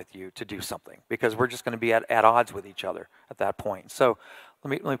partner with you to do something because we're just going to be at odds with each other at that point. So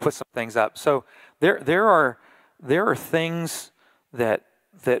let me put some things up. So there are things that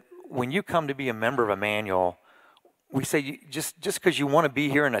when you come to be a member of Emmanuel, we say just because you want to be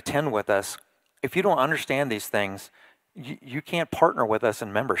here and attend with us, if you don't understand these things, you can't partner with us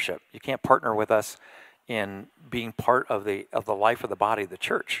in membership. You can't partner with us in being part of the life of the body of the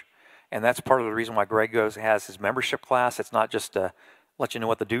church. And that's part of the reason why Greg has his membership class. It's not just to let you know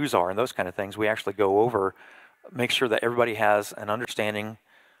what the dues are and those kind of things. We actually go over, make sure that everybody has an understanding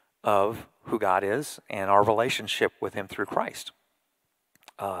of who God is and our relationship with him through Christ.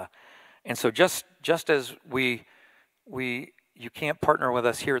 And so just as you can't partner with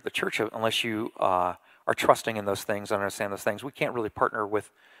us here at the church unless you are trusting in those things and understand those things. We can't really partner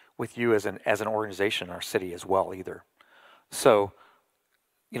with you as an organization in our city as well either. So,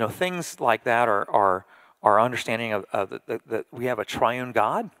 things like that are our understanding of that we have a triune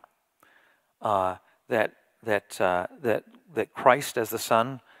God, that Christ as the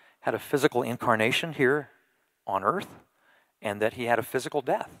Son had a physical incarnation here on earth, and that he had a physical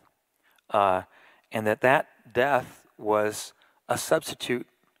death, and that death was a substitute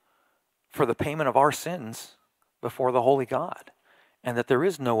for the payment of our sins before the holy God, and that there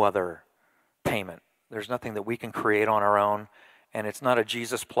is no other payment. There's nothing that we can create on our own, and it's not a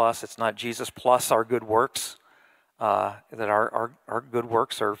Jesus plus. It's not Jesus plus our good works, that our good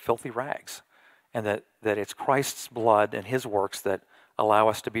works are filthy rags, and that it's Christ's blood and his works that allow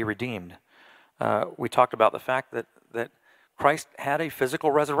us to be redeemed. We talked about the fact that Christ had a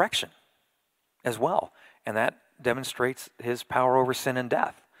physical resurrection as well, and that demonstrates his power over sin and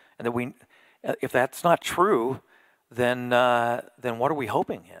death. And that if that's not true, then what are we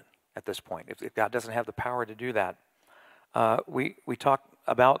hoping in at this point? If God doesn't have the power to do that, we talk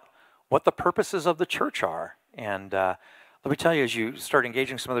about what the purposes of the church are. And let me tell you, as you start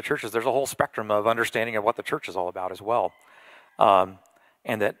engaging some other churches, there's a whole spectrum of understanding of what the church is all about as well.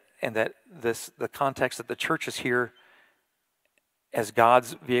 And that the context that the church is here as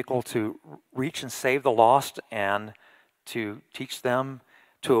God's vehicle to reach and save the lost and to teach them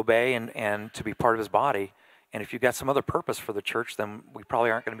to obey and to be part of his body. And if you've got some other purpose for the church, then we probably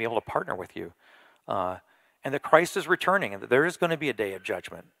aren't going to be able to partner with you. And that Christ is returning, and that there is going to be a day of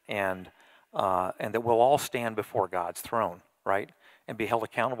judgment, and that we'll all stand before God's throne, right, and be held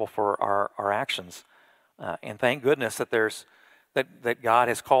accountable for our actions. And thank goodness that that God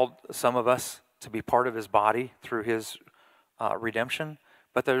has called some of us to be part of his body through his redemption,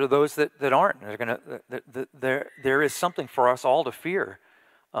 but there are those that aren't. There is something for us all to fear,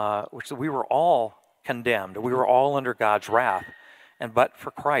 which we were all condemned. We were all under God's wrath, but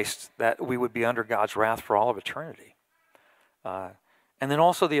for Christ, that we would be under God's wrath for all of eternity. And then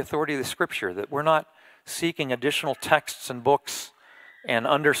also the authority of the Scripture, that we're not seeking additional texts and books and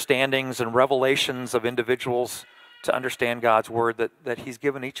understandings and revelations of individuals to understand God's Word, that he's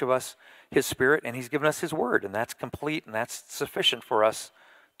given each of us his Spirit, and he's given us his Word, and that's complete, and that's sufficient for us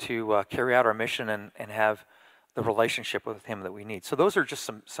to carry out our mission and have the relationship with him that we need. So those are just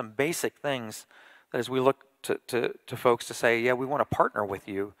some basic things that as we look to folks to say, yeah, we want to partner with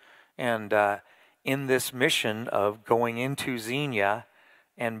you, and in this mission of going into Xenia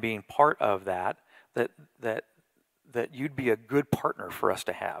and being part of that you'd be a good partner for us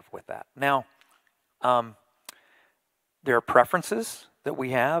to have with that. Now, there are preferences that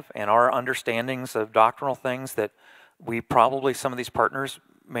we have and our understandings of doctrinal things that we probably, some of these partners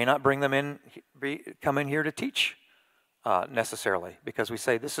may not bring them in, come in here to teach necessarily, because we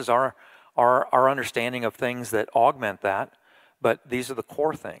say this is our understanding of things that augment that, but these are the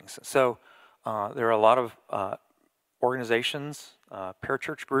core things. So there are a lot of organizations,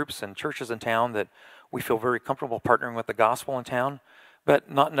 parachurch groups and churches in town that we feel very comfortable partnering with the gospel in town, but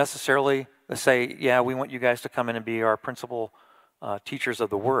not necessarily to say, yeah, we want you guys to come in and be our principal teachers of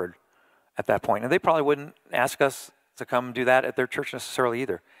the Word at that point. And they probably wouldn't ask us to come do that at their church necessarily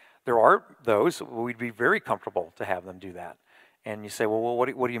either. There are those, we'd be very comfortable to have them do that. And you say, well,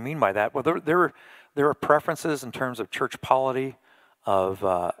 what do you mean by that? Well, there are preferences in terms of church polity,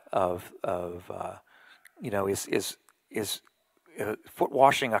 is foot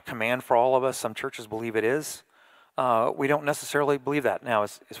washing a command for all of us? Some churches believe it is. We don't necessarily believe that. Now,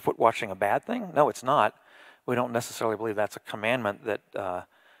 is foot washing a bad thing? No, it's not. We don't necessarily believe that's a commandment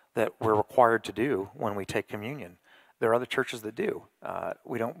that we're required to do when we take communion. There are other churches that do.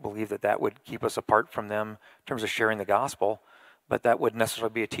 We don't believe that would keep us apart from them in terms of sharing the gospel, but that wouldn't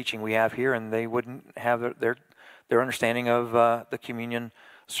necessarily be a teaching we have here, and they wouldn't have their understanding of the communion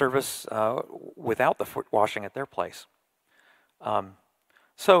service without the foot washing at their place.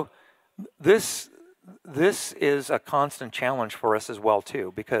 So this is a constant challenge for us as well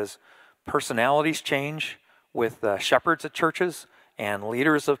too, because personalities change with shepherds at churches and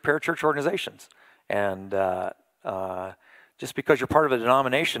leaders of parachurch organizations, and just because you're part of a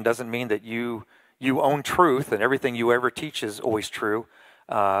denomination doesn't mean that you own truth and everything you ever teach is always true.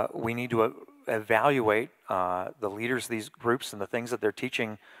 We need to evaluate the leaders of these groups and the things that they're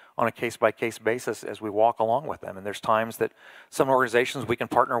teaching on a case-by-case basis as we walk along with them. And there's times that some organizations we can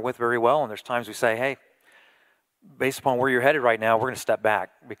partner with very well, and there's times we say, hey, based upon where you're headed right now, we're going to step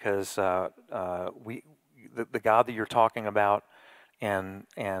back, because the God that you're talking about and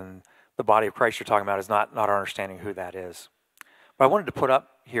the body of Christ you're talking about is not our understanding of who that is. But I wanted to put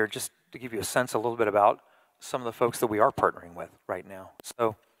up here just to give you a sense a little bit about some of the folks that we are partnering with right now.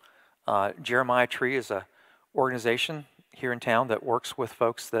 So Jeremiah Tree is an organization here in town that works with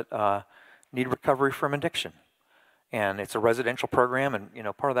folks that need recovery from addiction. And it's a residential program, and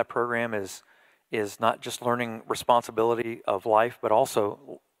part of that program is not just learning responsibility of life, but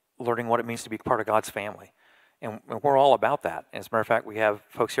also learning what it means to be part of God's family. And we're all about that. As a matter of fact, we have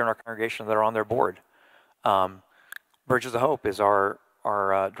folks here in our congregation that are on their board. Bridges of Hope is our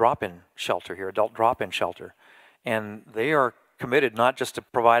drop-in shelter here, adult drop-in shelter. And they are committed not just to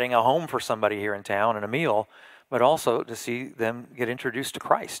providing a home for somebody here in town and a meal, but also to see them get introduced to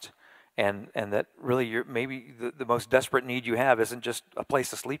Christ. And that really maybe the most desperate need you have isn't just a place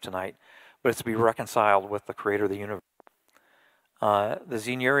to sleep tonight, but it's to be reconciled with the Creator of the universe. The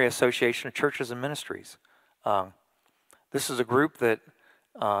Xenia Area Association of Churches and Ministries. This is a group that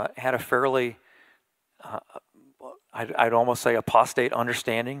had a fairly, I'd almost say, apostate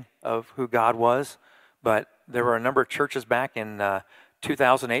understanding of who God was, but there were a number of churches back in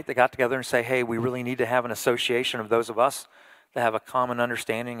 2008 that got together and say, hey, we really need to have an association of those of us that have a common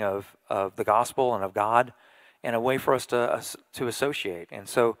understanding of the gospel and of God, and a way for us to associate. And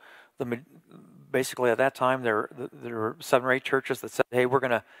so basically at that time there were 7 or 8 churches that said, hey, we're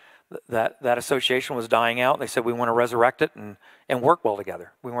going to, that association was dying out. They said we want to resurrect it and work well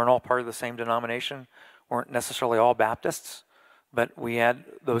together. We weren't all part of the same denomination, weren't necessarily all Baptists, but we had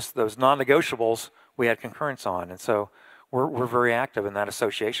those non-negotiables we had concurrence on. And so we're very active in that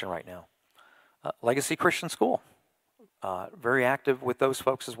association right now. Legacy Christian School, very active with those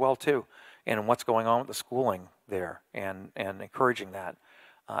folks as well too, and what's going on with the schooling there and encouraging that.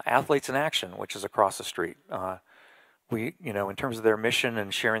 Athletes in Action, which is across the street. We, in terms of their mission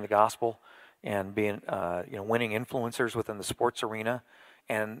and sharing the gospel and being, winning influencers within the sports arena,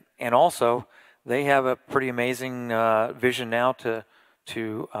 and also they have a pretty amazing vision now to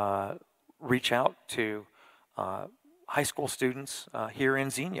reach out to high school students here in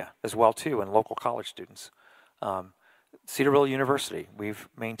Xenia as well too, and local college students. Cedarville University, we've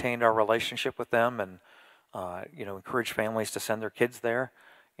maintained our relationship with them and encourage families to send their kids there,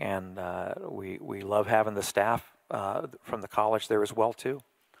 and we love having the staff from the college there as well too.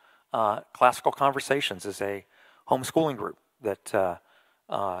 Classical Conversations is a homeschooling group that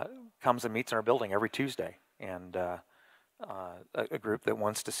comes and meets in our building every Tuesday, and a group that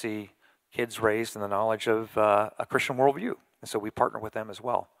wants to see kids raised in the knowledge of a Christian worldview, and so we partner with them as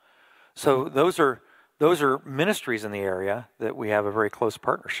well. So those are ministries in the area that we have a very close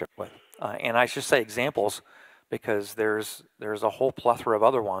partnership with, and I should say examples because there's a whole plethora of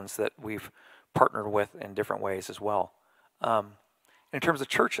other ones that we've partnered with in different ways as well. In terms of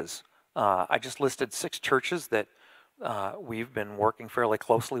churches, I just listed 6 churches that we've been working fairly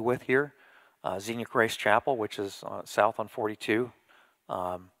closely with here. Xenia Grace Chapel, which is south on 42.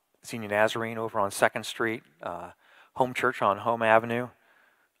 Xenia Nazarene over on 2nd Street. Home Church on Home Avenue.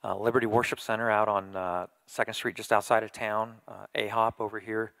 Liberty Worship Center out on 2nd Street just outside of town. AHOP over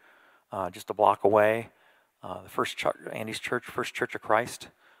here just a block away. Andy's Church, First Church of Christ.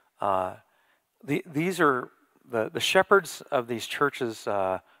 These are the shepherds of these churches.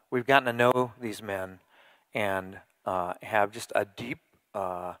 We've gotten to know these men and have just a deep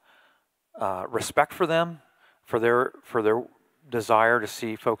respect for them, for their desire to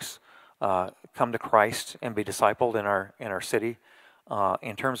see folks come to Christ and be discipled in our city.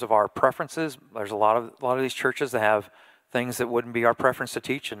 In terms of our preferences, there's a lot of these churches that have things that wouldn't be our preference to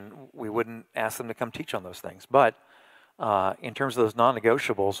teach, and we wouldn't ask them to come teach on those things. But in terms of those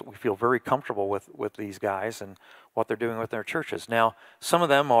non-negotiables, we feel very comfortable with these guys and what they're doing with their churches. Now, some of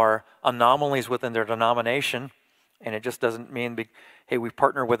them are anomalies within their denomination, and it just doesn't mean, hey, we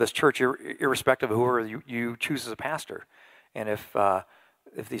partner with this church irrespective of whoever you choose as a pastor. And if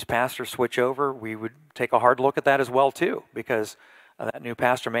these pastors switch over, we would take a hard look at that as well too, because that new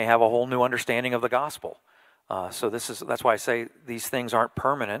pastor may have a whole new understanding of the gospel. So that's why I say these things aren't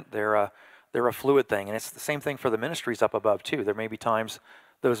permanent. They're a fluid thing, and it's the same thing for the ministries up above too. There may be times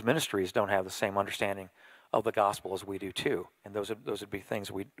those ministries don't have the same understanding of the gospel as we do too, and those would be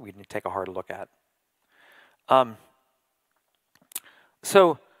things we need to take a hard look at.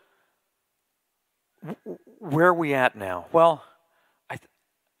 So where are we at now? Well,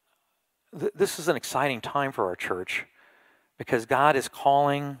 this is an exciting time for our church because God is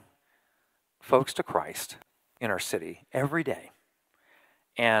calling folks to Christ in our city every day,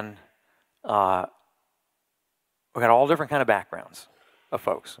 and we got all different kind of backgrounds of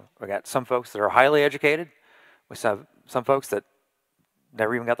folks. We got some folks that are highly educated. We have some folks that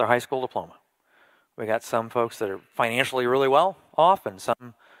never even got their high school diploma. We got some folks that are financially really well off, and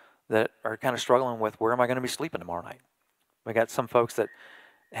some that are kind of struggling with, where am I going to be sleeping tomorrow night? We got some folks that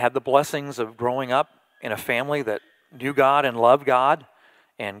had the blessings of growing up in a family that knew God and loved God,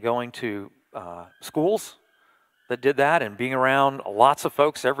 and going to schools that did that, and being around lots of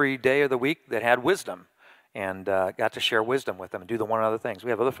folks every day of the week that had wisdom, and got to share wisdom with them and do the one or other things.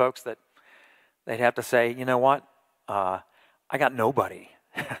 We have other folks that they'd have to say, you know what, I got nobody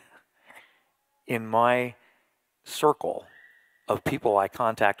in my circle of people I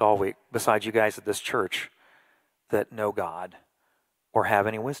contact all week besides you guys at this church that know God or have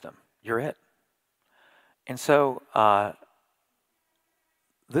any wisdom. You're it. And so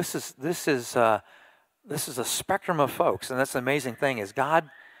this is a spectrum of folks, and that's the amazing thing is God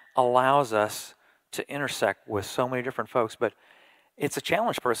allows us to intersect with so many different folks, but it's a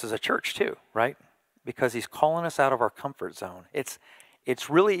challenge for us as a church too, right? Because He's calling us out of our comfort zone. It's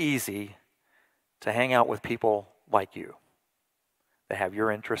really easy to hang out with people like you that have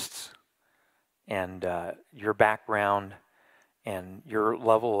your interests and your background and your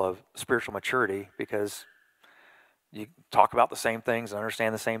level of spiritual maturity, because you talk about the same things and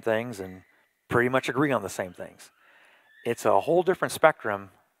understand the same things and pretty much agree on the same things. It's a whole different spectrum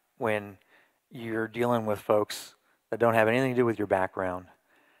when you're dealing with folks that don't have anything to do with your background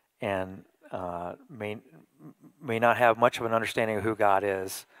and may not have much of an understanding of who God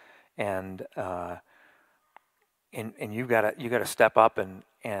is, and you've got to step up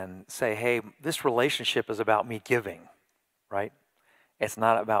and say, hey, this relationship is about me giving, right? It's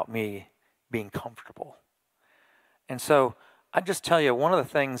not about me being comfortable. And so I just tell you, one of the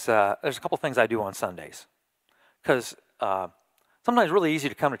things, there's a couple things I do on Sundays, because sometimes it's really easy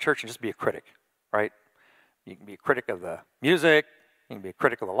to come to church and just be a critic, right? You can be a critic of the music, you can be a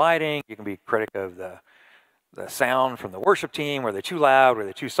critic of the lighting, you can be a critic of the sound from the worship team. Were they too loud? Were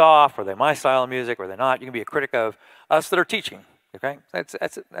they too soft? Were they my style of music? Were they not? You can be a critic of us that are teaching, okay?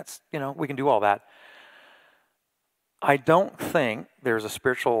 That's we can do all that. I don't think there's a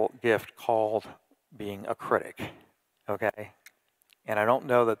spiritual gift called being a critic, okay? And I don't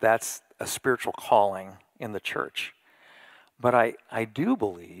know that that's a spiritual calling in the church. But I do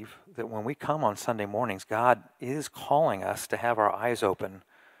believe that when we come on Sunday mornings, God is calling us to have our eyes open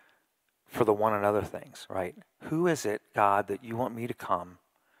for the one another things, right? Who is it, God, that you want me to come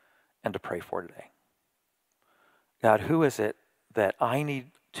and to pray for today? God, who is it that I need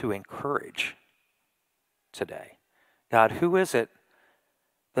to encourage today? God, who is it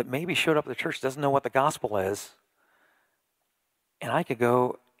that maybe showed up at the church, doesn't know what the gospel is, and I could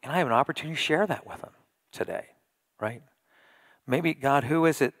go and I have an opportunity to share that with them today, right? Maybe, God, who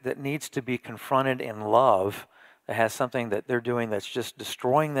is it that needs to be confronted in love, that has something that they're doing that's just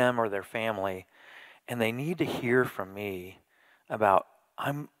destroying them or their family, and they need to hear from me about,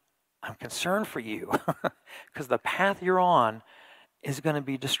 I'm concerned for you, because the path you're on is going to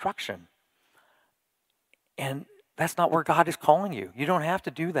be destruction. And that's not where God is calling you. You don't have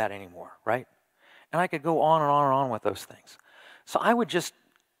to do that anymore, right? And I could go on and on and on with those things. So I would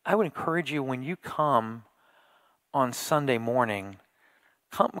encourage you, when you come on Sunday morning,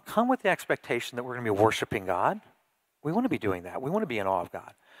 come with the expectation that we're going to be worshiping God. We want to be doing that. We want to be in awe of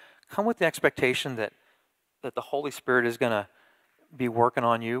God. Come with the expectation that the Holy Spirit is going to be working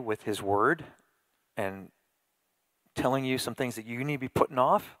on you with His Word and telling you some things that you need to be putting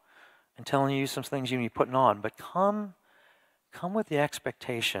off and telling you some things you need to be putting on. But come with the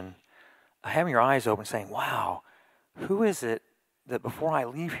expectation of having your eyes open, saying, wow, who is it that before I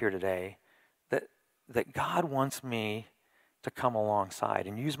leave here today that God wants me to come alongside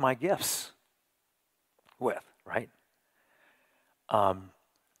and use my gifts with, right?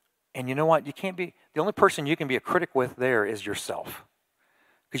 And you know what? You can't be, the only person you can be a critic with there is yourself.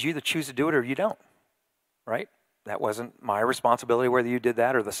 Because you either choose to do it or you don't, right? That wasn't my responsibility whether you did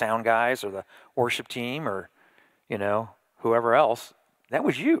that or the sound guys or the worship team or, whoever else. That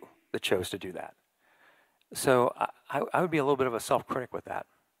was you that chose to do that. So I would be a little bit of a self-critic with that.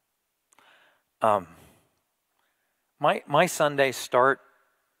 My Sundays start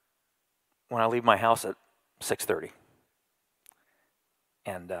when I leave my house at 6:30.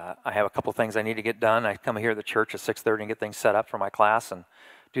 And I have a couple things I need to get done. I come here to the church at 6:30 and get things set up for my class and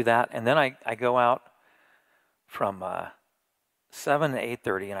do that. And then I go out from 7 to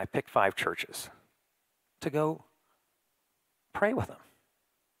 8:30 and I pick 5 churches to go pray with them.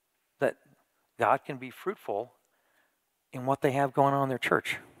 That God can be fruitful in what they have going on in their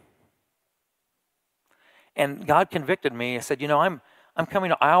church. And God convicted me. I said, I'm coming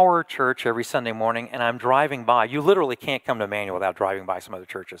to our church every Sunday morning, and I'm driving by. You literally can't come to Emmanuel without driving by some other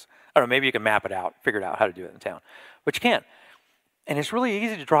churches. I don't know, maybe you can map it out, figure out how to do it in town. But you can't. And it's really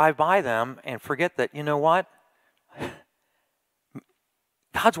easy to drive by them and forget that, you know what?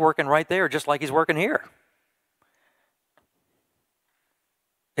 God's working right there just like He's working here.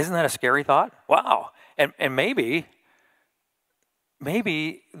 Isn't that a scary thought? Wow. And maybe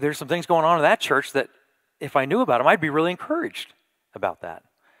there's some things going on in that church that if I knew about them, I'd be really encouraged about that.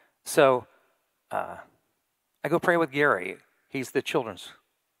 So I go pray with Gary. He's the children's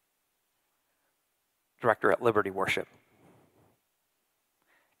director at Liberty Worship.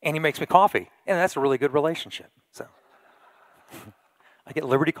 And he makes me coffee. And that's a really good relationship. So I get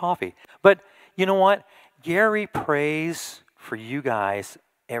Liberty coffee. But you know what? Gary prays for you guys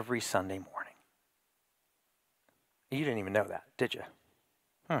every Sunday morning. You didn't even know that, did you?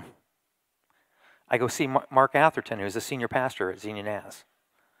 I go see Mark Atherton, who's the senior pastor at Xenia Naz.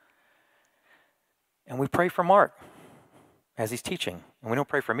 And we pray for Mark as he's teaching. And we don't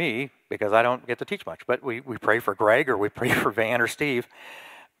pray for me because I don't get to teach much. But we pray for Greg or we pray for Van or Steve.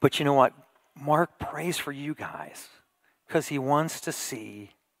 But you know what? Mark prays for you guys because he wants to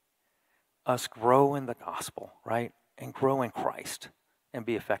see us grow in the gospel, right? And grow in Christ and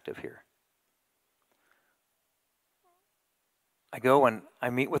be effective here. I go and I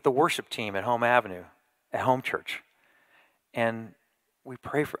meet with the worship team at Home Avenue, at Home Church. And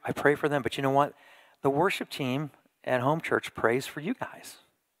I pray for them, but you know what? The worship team at home church prays for you guys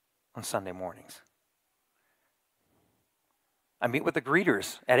on Sunday mornings. I meet with the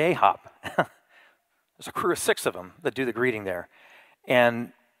greeters at AHOP. There's a crew of 6 of them that do the greeting there.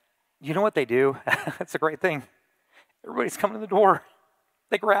 And you know what they do? It's a great thing. Everybody's coming to the door.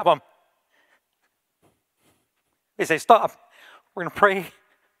 They grab them. They say, stop. We're going to pray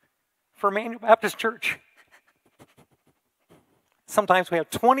for Emmanuel Baptist Church. Sometimes we have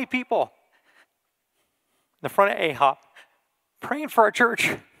 20 people in the front of AHOP praying for our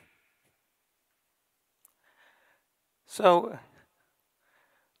church. So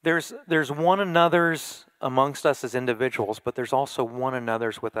there's one another's amongst us as individuals, but there's also one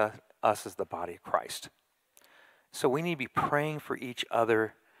another's with us as the body of Christ. So we need to be praying for each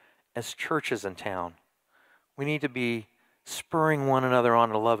other as churches in town. We need to be spurring one another on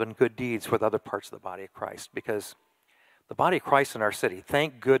to love and good deeds with other parts of the body of Christ, because the body of Christ in our city,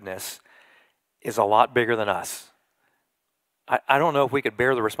 thank goodness, is a lot bigger than us. I don't know if we could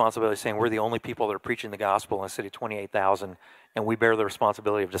bear the responsibility of saying we're the only people that are preaching the gospel in a city of 28,000, and we bear the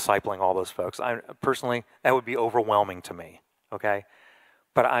responsibility of discipling all those folks. Personally, that would be overwhelming to me, okay?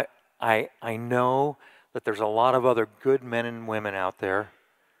 But I know that there's a lot of other good men and women out there,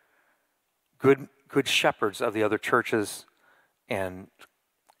 good shepherds of the other churches and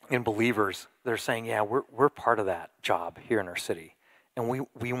believers. They're saying, yeah, we're part of that job here in our city. And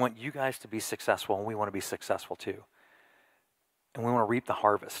we want you guys to be successful, and we want to be successful too. And we want to reap the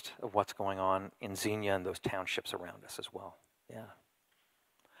harvest of what's going on in Xenia and those townships around us as well. Yeah.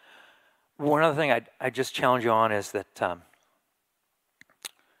 One other thing I just challenge you on is that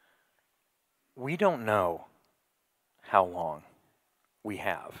we don't know how long we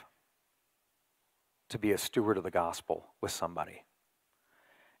have to be a steward of the gospel with somebody.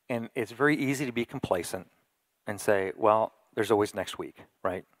 And it's very easy to be complacent and say, well, there's always next week,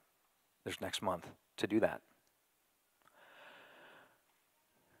 right? There's next month to do that.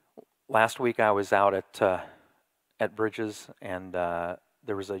 Last week I was out at Bridges, and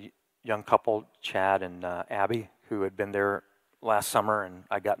there was a young couple, Chad and Abby, who had been there last summer, and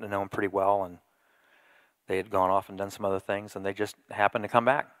I got to know them pretty well, and they had gone off and done some other things, and they just happened to come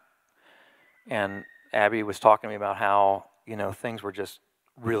back. And Abby was talking to me about how, things were just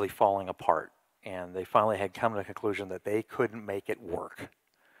really falling apart, and they finally had come to the conclusion that they couldn't make it work,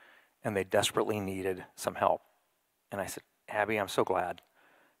 and they desperately needed some help. And I said, Abby, I'm so glad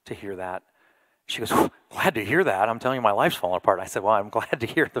to hear that. She goes, glad to hear that. I'm telling you, my life's falling apart. I said, well, I'm glad to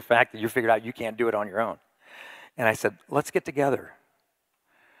hear the fact that you figured out you can't do it on your own. And I said, let's get together.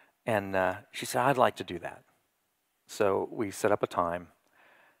 And she said, I'd like to do that. So we set up a time,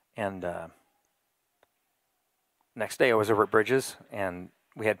 and next day I was over at Bridges, and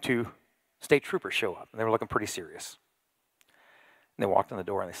we had 2 state troopers show up, and they were looking pretty serious. And they walked in the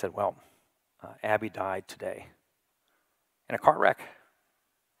door, and they said, well, Abby died today in a car wreck.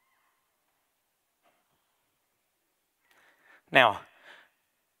 Now,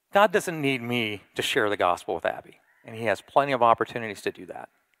 God doesn't need me to share the gospel with Abby, and he has plenty of opportunities to do that.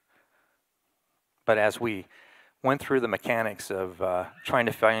 But as we went through the mechanics of trying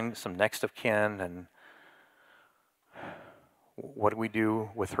to find some next of kin and what do we do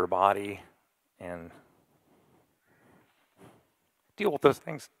with her body and deal with those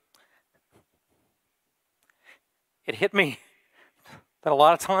things, it hit me that a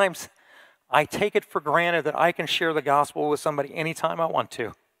lot of times I take it for granted that I can share the gospel with somebody anytime I want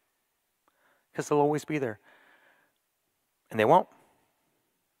to, because they'll always be there. And they won't.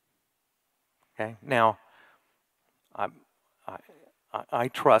 Okay? Now, I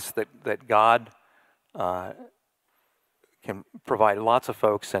trust that God can provide lots of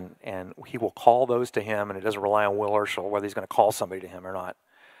folks, and he will call those to him, and it doesn't rely on Will Urschel whether he's going to call somebody to him or not.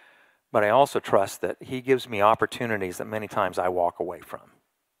 But I also trust that he gives me opportunities that many times I walk away from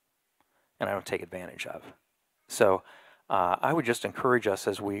and I don't take advantage of. So I would just encourage us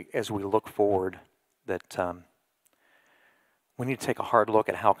as we look forward that we need to take a hard look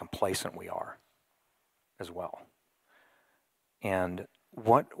at how complacent we are as well. And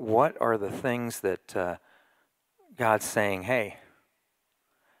what are the things that God's saying, hey,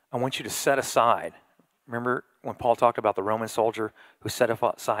 I want you to set aside. Remember when Paul talked about the Roman soldier who set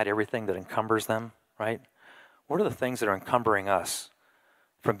aside everything that encumbers them, right? What are the things that are encumbering us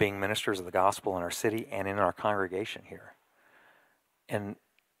from being ministers of the gospel in our city and in our congregation here? And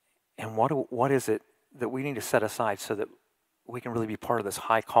what is it that we need to set aside so that we can really be part of this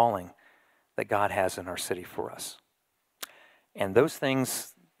high calling that God has in our city for us? And those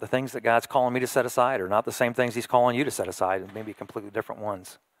things, the things that God's calling me to set aside, are not the same things he's calling you to set aside, and maybe completely different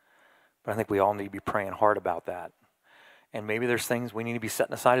ones. But I think we all need to be praying hard about that. And maybe there's things we need to be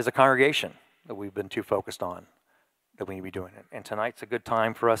setting aside as a congregation that we've been too focused on, that we need to be doing. And tonight's a good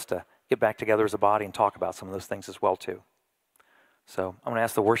time for us to get back together as a body and talk about some of those things as well too. So I'm going to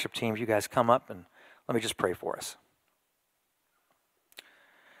ask the worship team, you guys come up and let me just pray for us.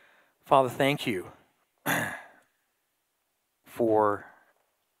 Father, thank you for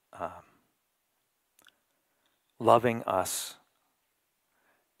loving us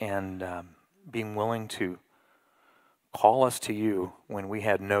and being willing to call us to you when we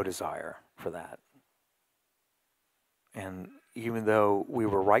had no desire for that. And even though we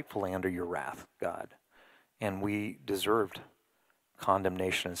were rightfully under your wrath, God, and we deserved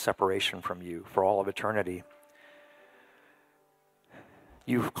condemnation and separation from you for all of eternity,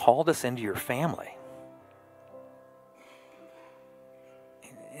 you've called us into your family.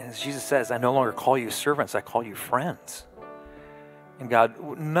 And as Jesus says, I no longer call you servants, I call you friends. And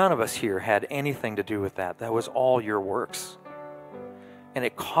God, none of us here had anything to do with that. That was all your works. And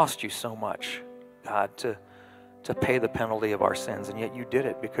it cost you so much, God, to pay the penalty of our sins. And yet you did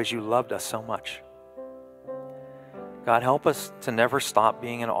it because you loved us so much. God, help us to never stop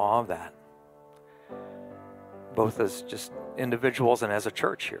being in awe of that, both as just individuals and as a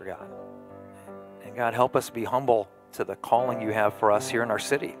church here, God. And God, help us be humble to the calling you have for us here in our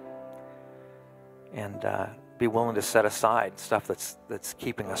city. And be willing to set aside stuff that's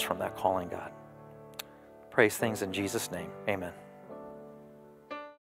keeping us from that calling, God. Praise things in Jesus' name. Amen.